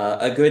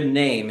 A good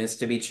name is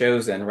to be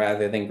chosen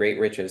rather than great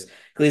riches.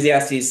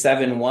 Ecclesiastes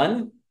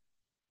 7:1.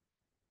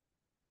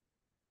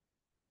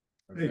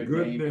 A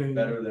good name is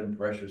better than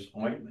precious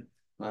ointment.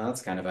 Well,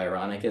 that's kind of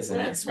ironic, isn't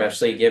it?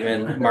 Especially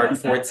given Mark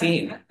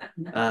 14.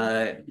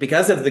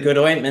 Because of the good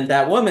ointment,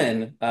 that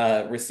woman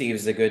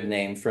receives a good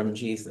name from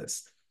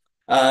Jesus.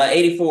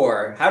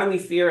 84. How do we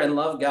fear and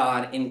love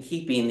God in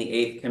keeping the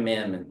 8th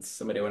commandment?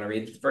 Somebody want to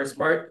read the first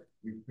part?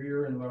 We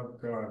fear and love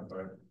God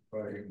by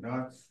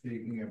not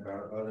speaking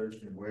about others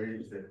in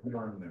ways that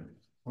harm them.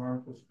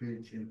 Harmful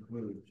speech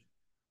includes.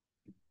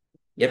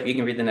 Yep, you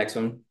can read the next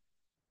one.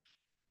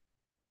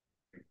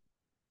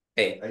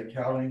 Hey.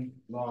 Telling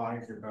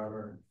lies about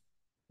our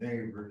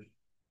neighbors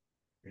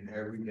in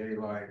everyday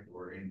life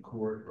or in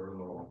court or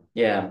law.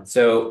 Yeah,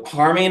 so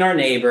harming our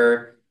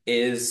neighbor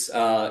is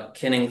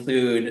can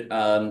include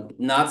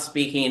not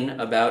speaking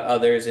about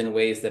others in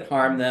ways that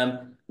harm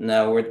them.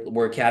 No,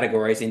 we're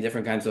categorizing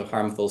different kinds of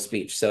harmful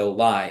speech. So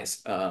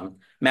lies.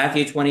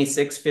 Matthew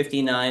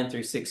 26:59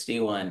 through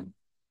 61.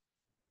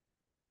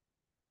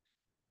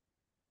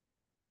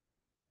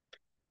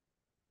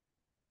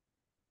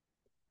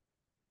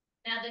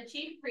 Now the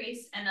chief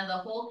priests and of the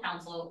whole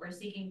council were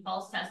seeking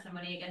false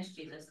testimony against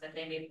Jesus that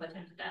they may put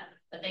him to death.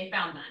 But they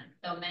found none,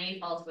 though many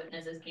false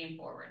witnesses came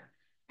forward.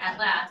 At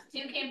last,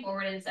 2 came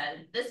forward and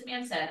said, "This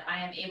man said,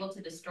 I am able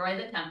to destroy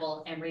the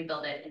temple and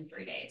rebuild it in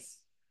 3 days."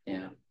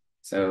 Yeah.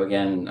 So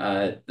again,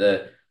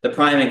 the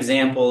prime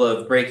example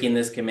of breaking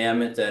this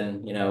commandment,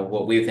 and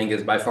what we think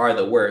is by far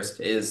the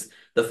worst, is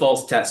the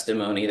false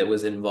testimony that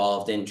was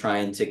involved in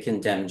trying to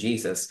condemn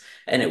Jesus.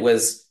 And it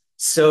was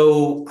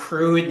so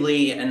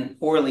crudely and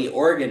poorly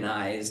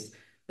organized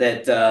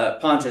that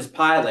Pontius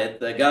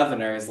Pilate, the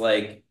governor, is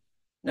like,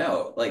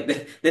 no, like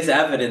this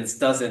evidence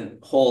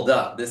doesn't hold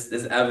up. This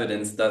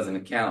evidence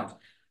doesn't count.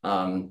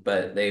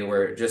 But they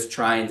were just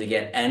trying to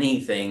get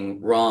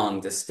anything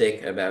wrong to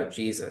stick about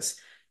Jesus.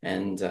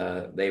 And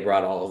they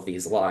brought all of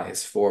these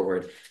lies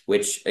forward,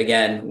 which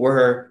again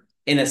were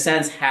in a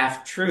sense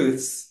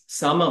half-truths,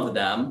 some of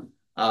them,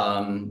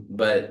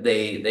 but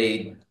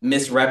they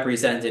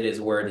misrepresented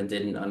his word and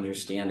didn't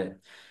understand it.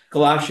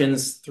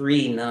 Colossians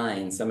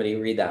 3:9. Somebody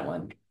read that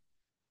one.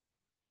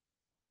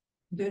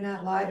 Do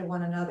not lie to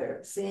one another,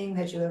 seeing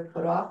that you have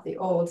put off the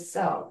old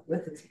self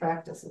with its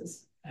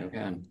practices.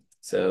 Okay,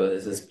 so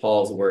this is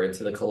Paul's word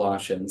to the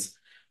Colossians.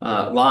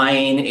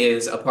 Lying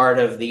is a part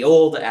of the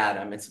old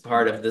Adam. It's a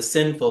part of the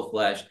sinful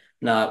flesh,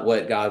 not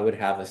what God would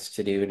have us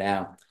to do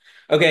now.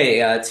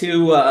 Okay,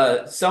 two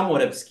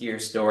somewhat obscure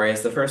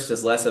stories. The first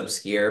is less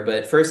obscure,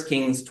 but 1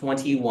 Kings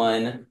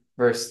 21,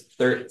 verse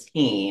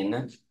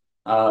 13.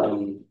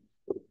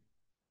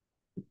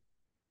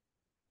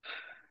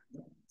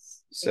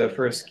 So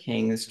 1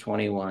 Kings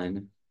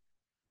 21.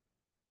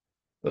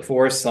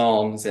 Before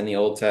Psalms in the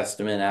Old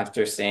Testament,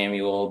 after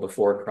Samuel,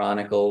 before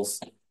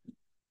Chronicles,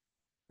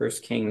 1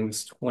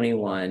 Kings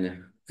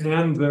 21.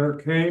 And there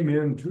came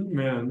in 2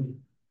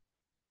 men,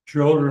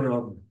 children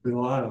of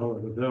Belial,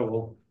 or the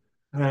devil,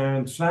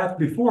 and sat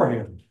before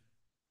him.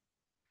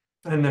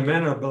 And the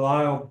men of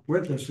Belial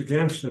witnessed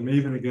against him,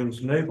 even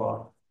against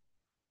Naboth,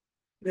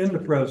 in the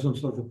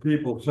presence of the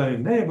people,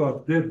 saying,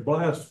 Naboth did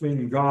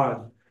blaspheme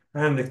God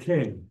and the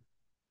king.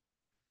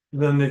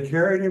 Then they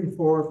carried him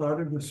forth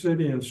out of the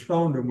city and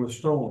stoned him with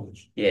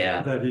stones.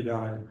 Yeah. That he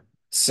died.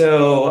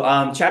 So,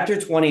 chapter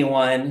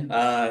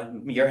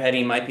 21, your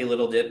heading might be a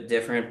little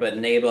different, but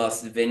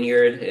Naboth's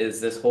vineyard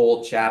is this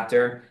whole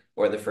chapter,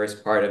 or the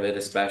first part of it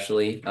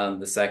especially.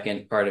 The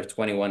second part of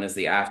 21 is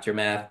the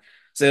aftermath.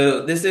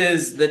 So this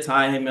is the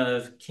time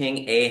of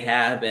King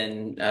Ahab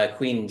and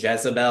Queen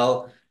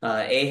Jezebel.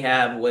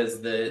 Ahab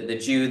was the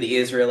Jew, the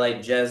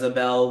Israelite.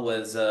 Jezebel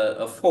was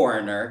a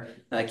foreigner,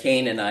 a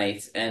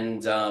Canaanite,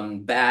 and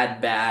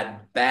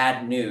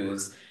bad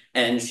news.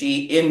 And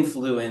she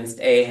influenced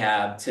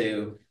Ahab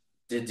to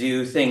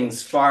do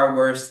things far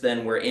worse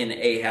than were in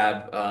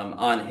Ahab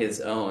on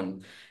his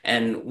own.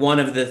 And one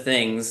of the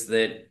things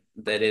that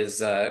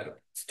is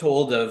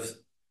told of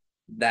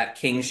that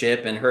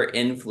kingship and her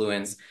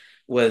influence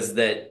was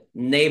that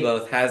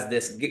Naboth has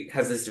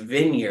this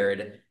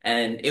vineyard,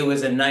 and it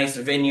was a nice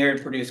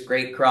vineyard, produced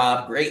great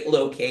crop, great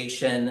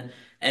location,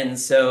 and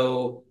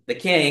so the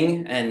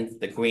king and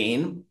the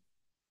queen,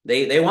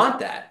 they want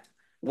that.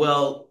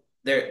 Well,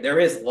 there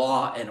is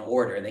law and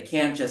order. They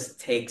can't just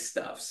take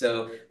stuff.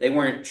 So they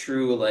weren't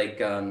true like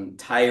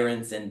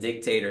tyrants and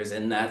dictators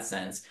in that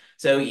sense.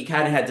 So you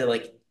kind of had to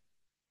like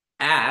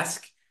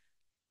ask,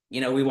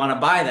 we want to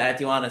buy that.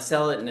 Do you want to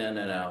sell it?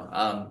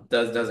 No.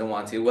 Doesn't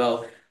want to.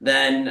 Well,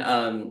 then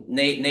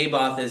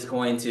Naboth is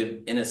going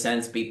to, in a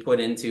sense, be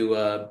put into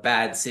a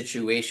bad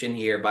situation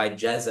here by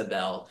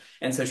Jezebel.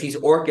 And so she's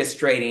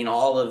orchestrating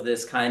all of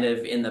this kind of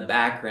in the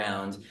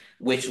background,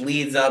 which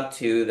leads up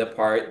to the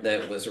part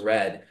that was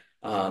read.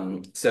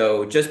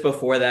 So just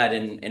before that,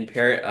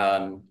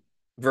 in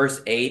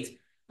verse 8,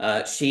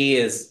 she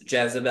is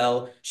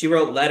Jezebel. She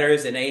wrote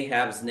letters in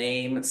Ahab's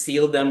name,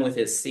 sealed them with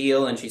his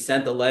seal, and she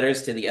sent the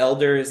letters to the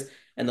elders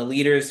and the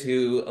leaders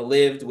who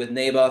lived with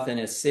Naboth in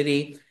his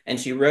city. And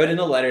she wrote in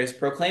the letters,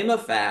 proclaim a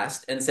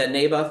fast, and set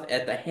Naboth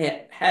at the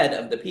head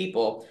of the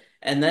people,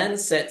 and then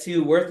set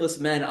 2 worthless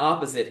men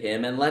opposite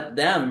him, and let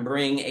them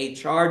bring a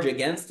charge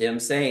against him,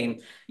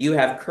 saying, you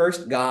have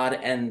cursed God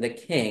and the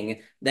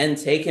king. Then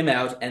take him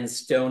out and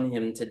stone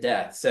him to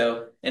death.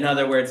 So, in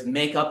other words,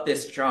 make up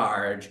this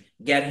charge,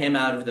 get him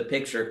out of the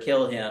picture,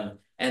 kill him,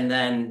 and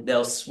then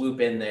they'll swoop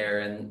in there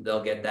and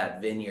they'll get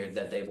that vineyard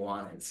that they've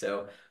wanted.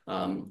 So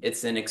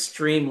it's an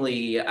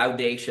extremely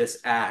audacious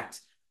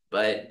act,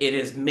 but it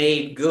is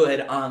made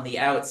good on the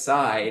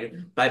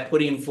outside by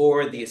putting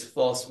forward these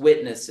false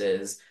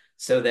witnesses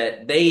so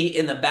that they,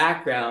 in the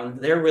background,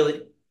 they're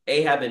really,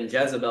 Ahab and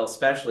Jezebel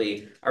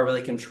especially, are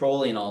really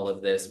controlling all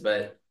of this,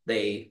 but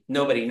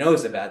nobody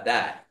knows about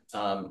that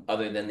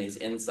other than these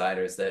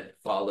insiders that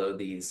follow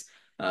these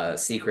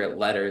secret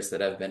letters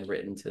that have been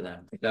written to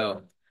them.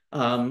 So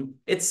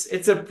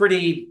it's a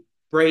pretty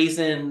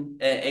brazen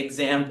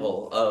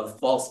example of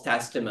false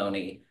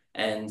testimony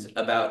and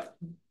about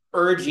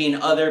urging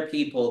other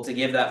people to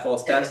give that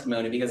false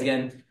testimony, because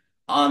again,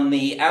 on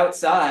the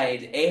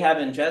outside, Ahab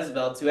and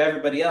Jezebel, to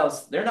everybody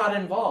else, they're not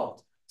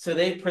involved. So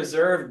they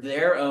preserved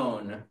their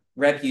own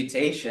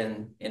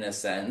reputation, in a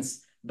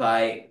sense,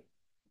 by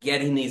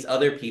getting these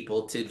other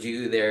people to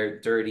do their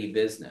dirty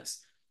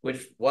business,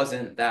 which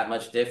wasn't that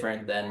much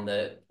different than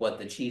what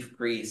the chief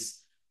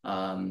priests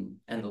and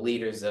the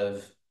leaders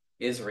of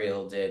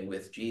Israel did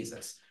with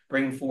Jesus.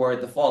 Bring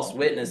forward the false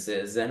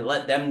witnesses and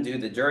let them do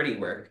the dirty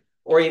work,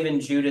 or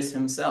even Judas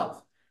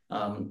himself.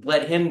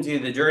 Let him do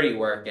the dirty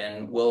work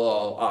and we'll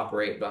all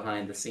operate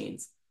behind the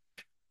scenes.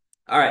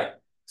 All right.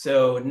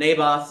 So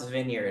Naboth's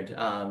vineyard,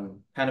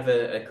 kind of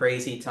a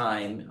crazy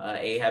time.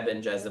 Ahab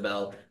and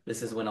Jezebel.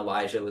 This is when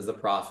Elijah was the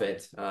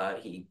prophet.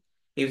 He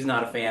was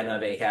not a fan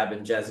of Ahab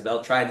and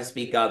Jezebel. Tried to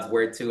speak God's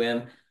word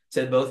to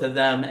both of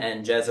them,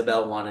 and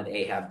Jezebel wanted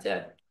Ahab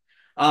dead.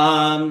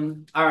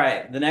 All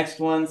right, the next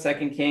one,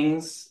 2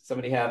 Kings.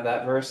 Somebody have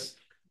that verse?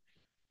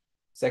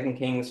 2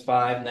 Kings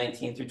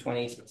 5:19 through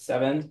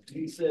 27.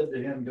 He said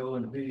to him, go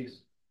in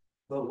peace.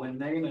 But when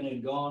Naaman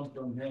had gone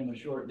from him a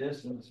short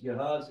distance,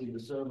 Gehazi, the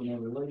servant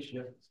of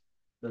Elisha,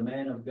 the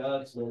man of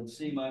God, said,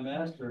 see, my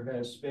master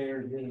has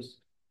spared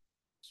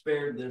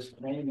this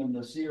Naaman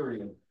the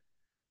Syrian,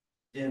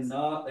 in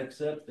not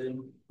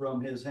accepting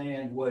from his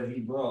hand what he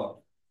brought.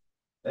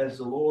 As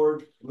the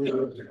Lord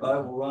lives, I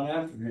will run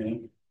after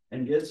him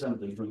and get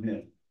something from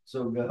him.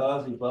 So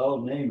Gehazi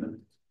followed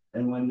Naaman.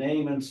 And when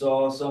Naaman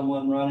saw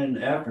someone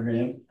running after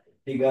him,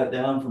 he got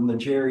down from the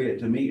chariot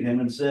to meet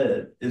him and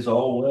said, is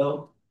all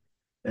well?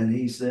 And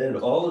he said,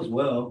 all is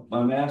well.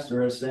 My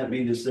master has sent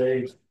me to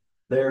say,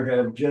 there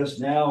have just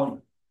now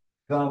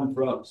come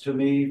to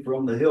me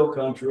from the hill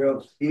country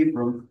of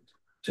Ephraim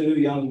 2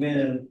 young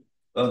men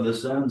of the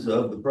sons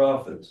of the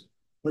prophets.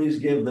 please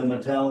give them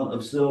a talent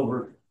of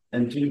silver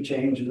and 2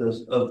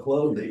 changes of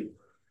clothing.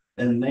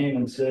 And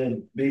Naaman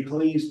said, be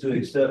pleased to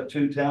accept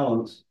 2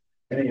 talents.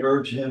 And he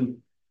urged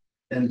him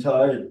and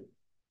tied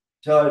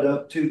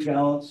up 2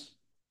 talents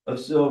of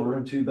silver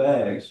in 2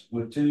 bags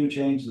with 2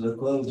 changes of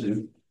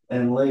clothing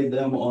and laid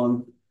them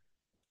on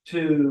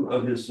 2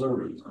 of his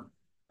servants.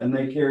 And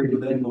they carried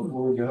them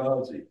before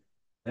Gehazi.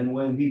 And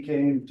when he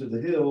came to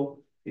the hill,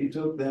 he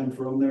took them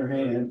from their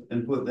hand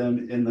and put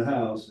them in the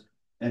house.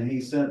 And he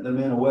sent the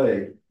men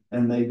away,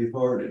 and they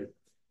departed.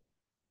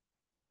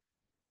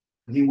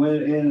 He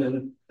went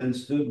in and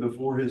stood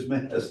before his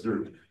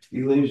master,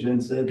 Elijah,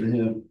 and said to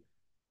him,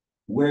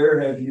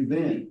 where have you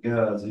been,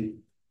 Gehazi?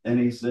 And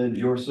he said,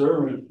 your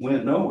servant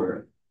went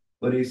nowhere.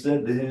 But he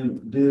said to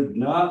him, did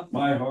not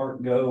my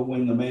heart go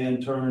when the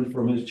man turned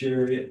from his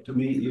chariot to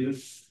meet you?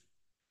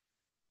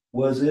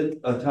 Was it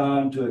a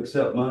time to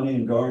accept money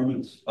and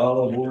garments,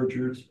 olive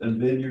orchards and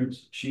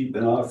vineyards, sheep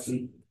and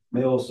oxen,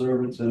 male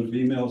servants and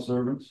female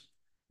servants?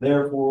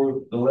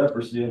 Therefore, the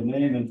leprosy of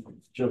Naaman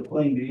shall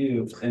cling to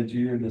you and to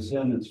your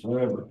descendants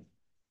forever.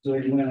 So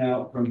he went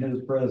out from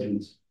his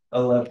presence,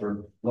 a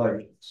leper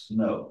like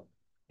snow.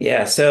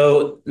 Yeah,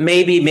 so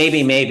maybe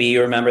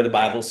you remember the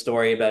Bible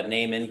story about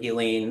Naaman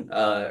healing,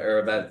 or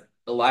about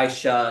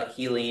Elisha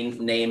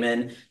healing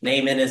Naaman.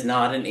 Naaman is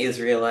not an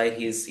Israelite;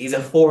 he's a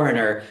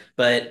foreigner.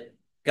 But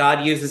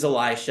God uses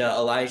Elisha.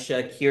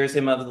 Elisha cures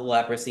him of the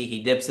leprosy.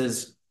 He dips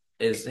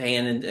his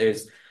hand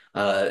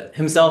and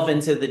himself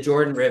into the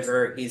Jordan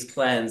River. He's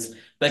cleansed.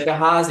 But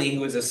Gehazi, who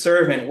was a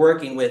servant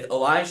working with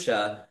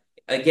Elisha,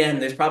 again,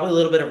 there's probably a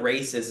little bit of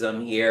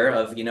racism here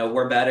of,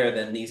 we're better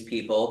than these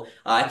people.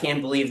 I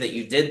can't believe that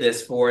you did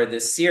this for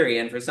this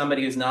Syrian, for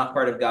somebody who's not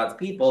part of God's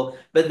people,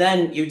 but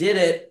then you did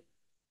it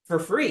for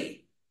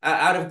free,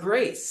 out of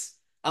grace.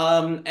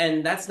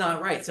 And that's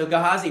not right. So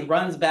Gehazi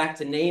runs back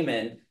to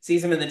Naaman,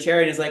 sees him in the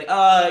chariot, and is like,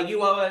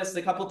 you owe us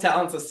a couple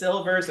talents of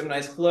silver, some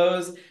nice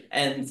clothes.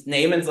 And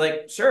Naaman's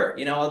like, sure,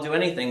 I'll do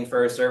anything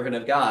for a servant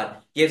of God.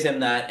 Gives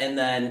him that. And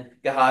then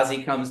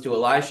Gehazi comes to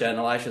Elisha, and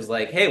Elisha's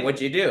like, hey, what'd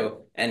you do?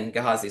 And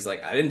Gehazi's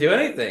like, I didn't do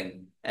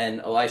anything.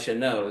 And Elisha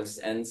knows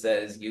and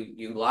says,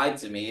 you lied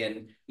to me,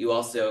 and you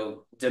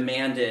also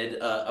demanded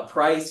a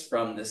price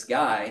from this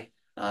guy,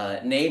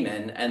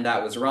 Naaman, and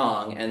that was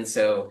wrong. And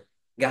so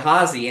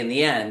Gehazi, in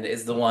the end,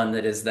 is the one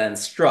that is then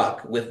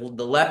struck with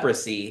the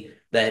leprosy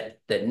that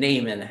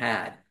Naaman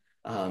had.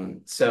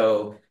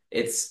 So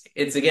it's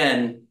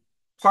again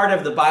part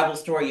of the Bible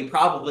story you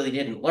probably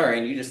didn't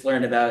learn. You just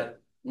learned about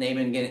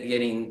Naaman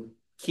getting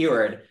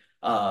cured.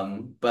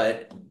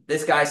 But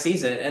this guy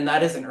sees it, and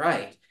that isn't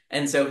right.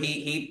 And so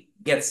he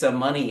gets some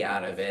money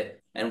out of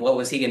it. And what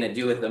was he going to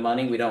do with the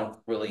money? We don't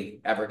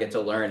really ever get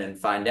to learn and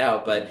find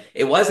out. But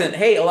it wasn't,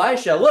 hey,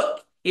 Elisha,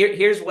 look,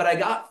 here's what I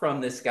got from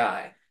this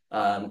guy.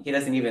 He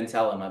doesn't even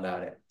tell him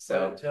about it.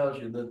 So it tells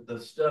you that the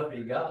stuff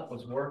he got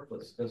was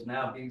worthless because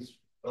now he's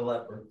a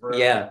leper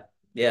forever.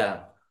 Yeah.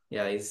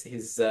 He's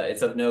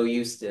it's of no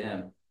use to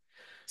him.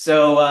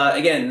 So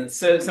again,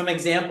 so some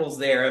examples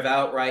there of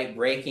outright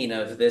breaking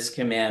of this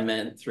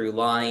commandment through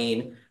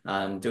lying,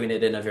 doing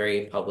it in a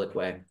very public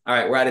way. All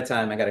right, we're out of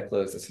time. I got to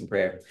close this in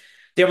prayer.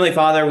 Dear Heavenly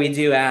Father, we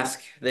do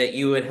ask that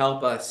you would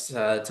help us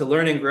to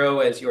learn and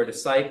grow as your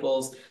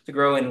disciples, to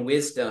grow in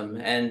wisdom,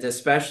 and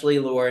especially,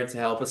 Lord, to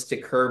help us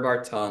to curb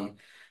our tongue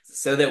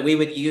so that we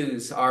would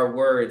use our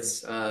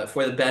words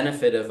for the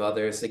benefit of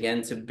others,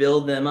 again, to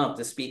build them up,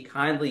 to speak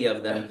kindly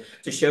of them,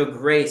 to show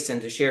grace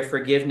and to share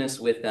forgiveness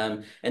with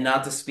them, and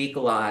not to speak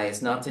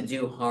lies, not to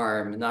do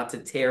harm, not to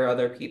tear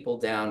other people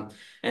down.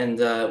 And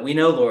we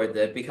know, Lord,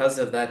 that because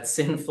of that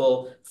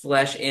sinful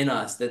flesh in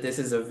us, that this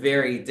is a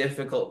very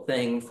difficult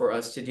thing for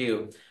us to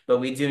do. But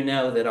we do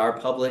know that our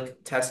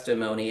public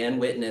testimony and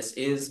witness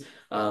is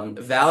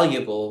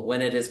valuable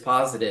when it is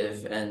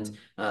positive and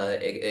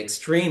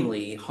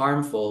extremely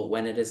harmful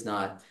when it is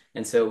not.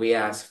 And so we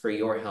ask for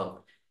your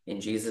help. In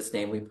Jesus'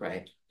 name we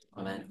pray.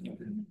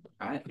 Amen.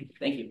 All right.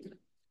 Thank you.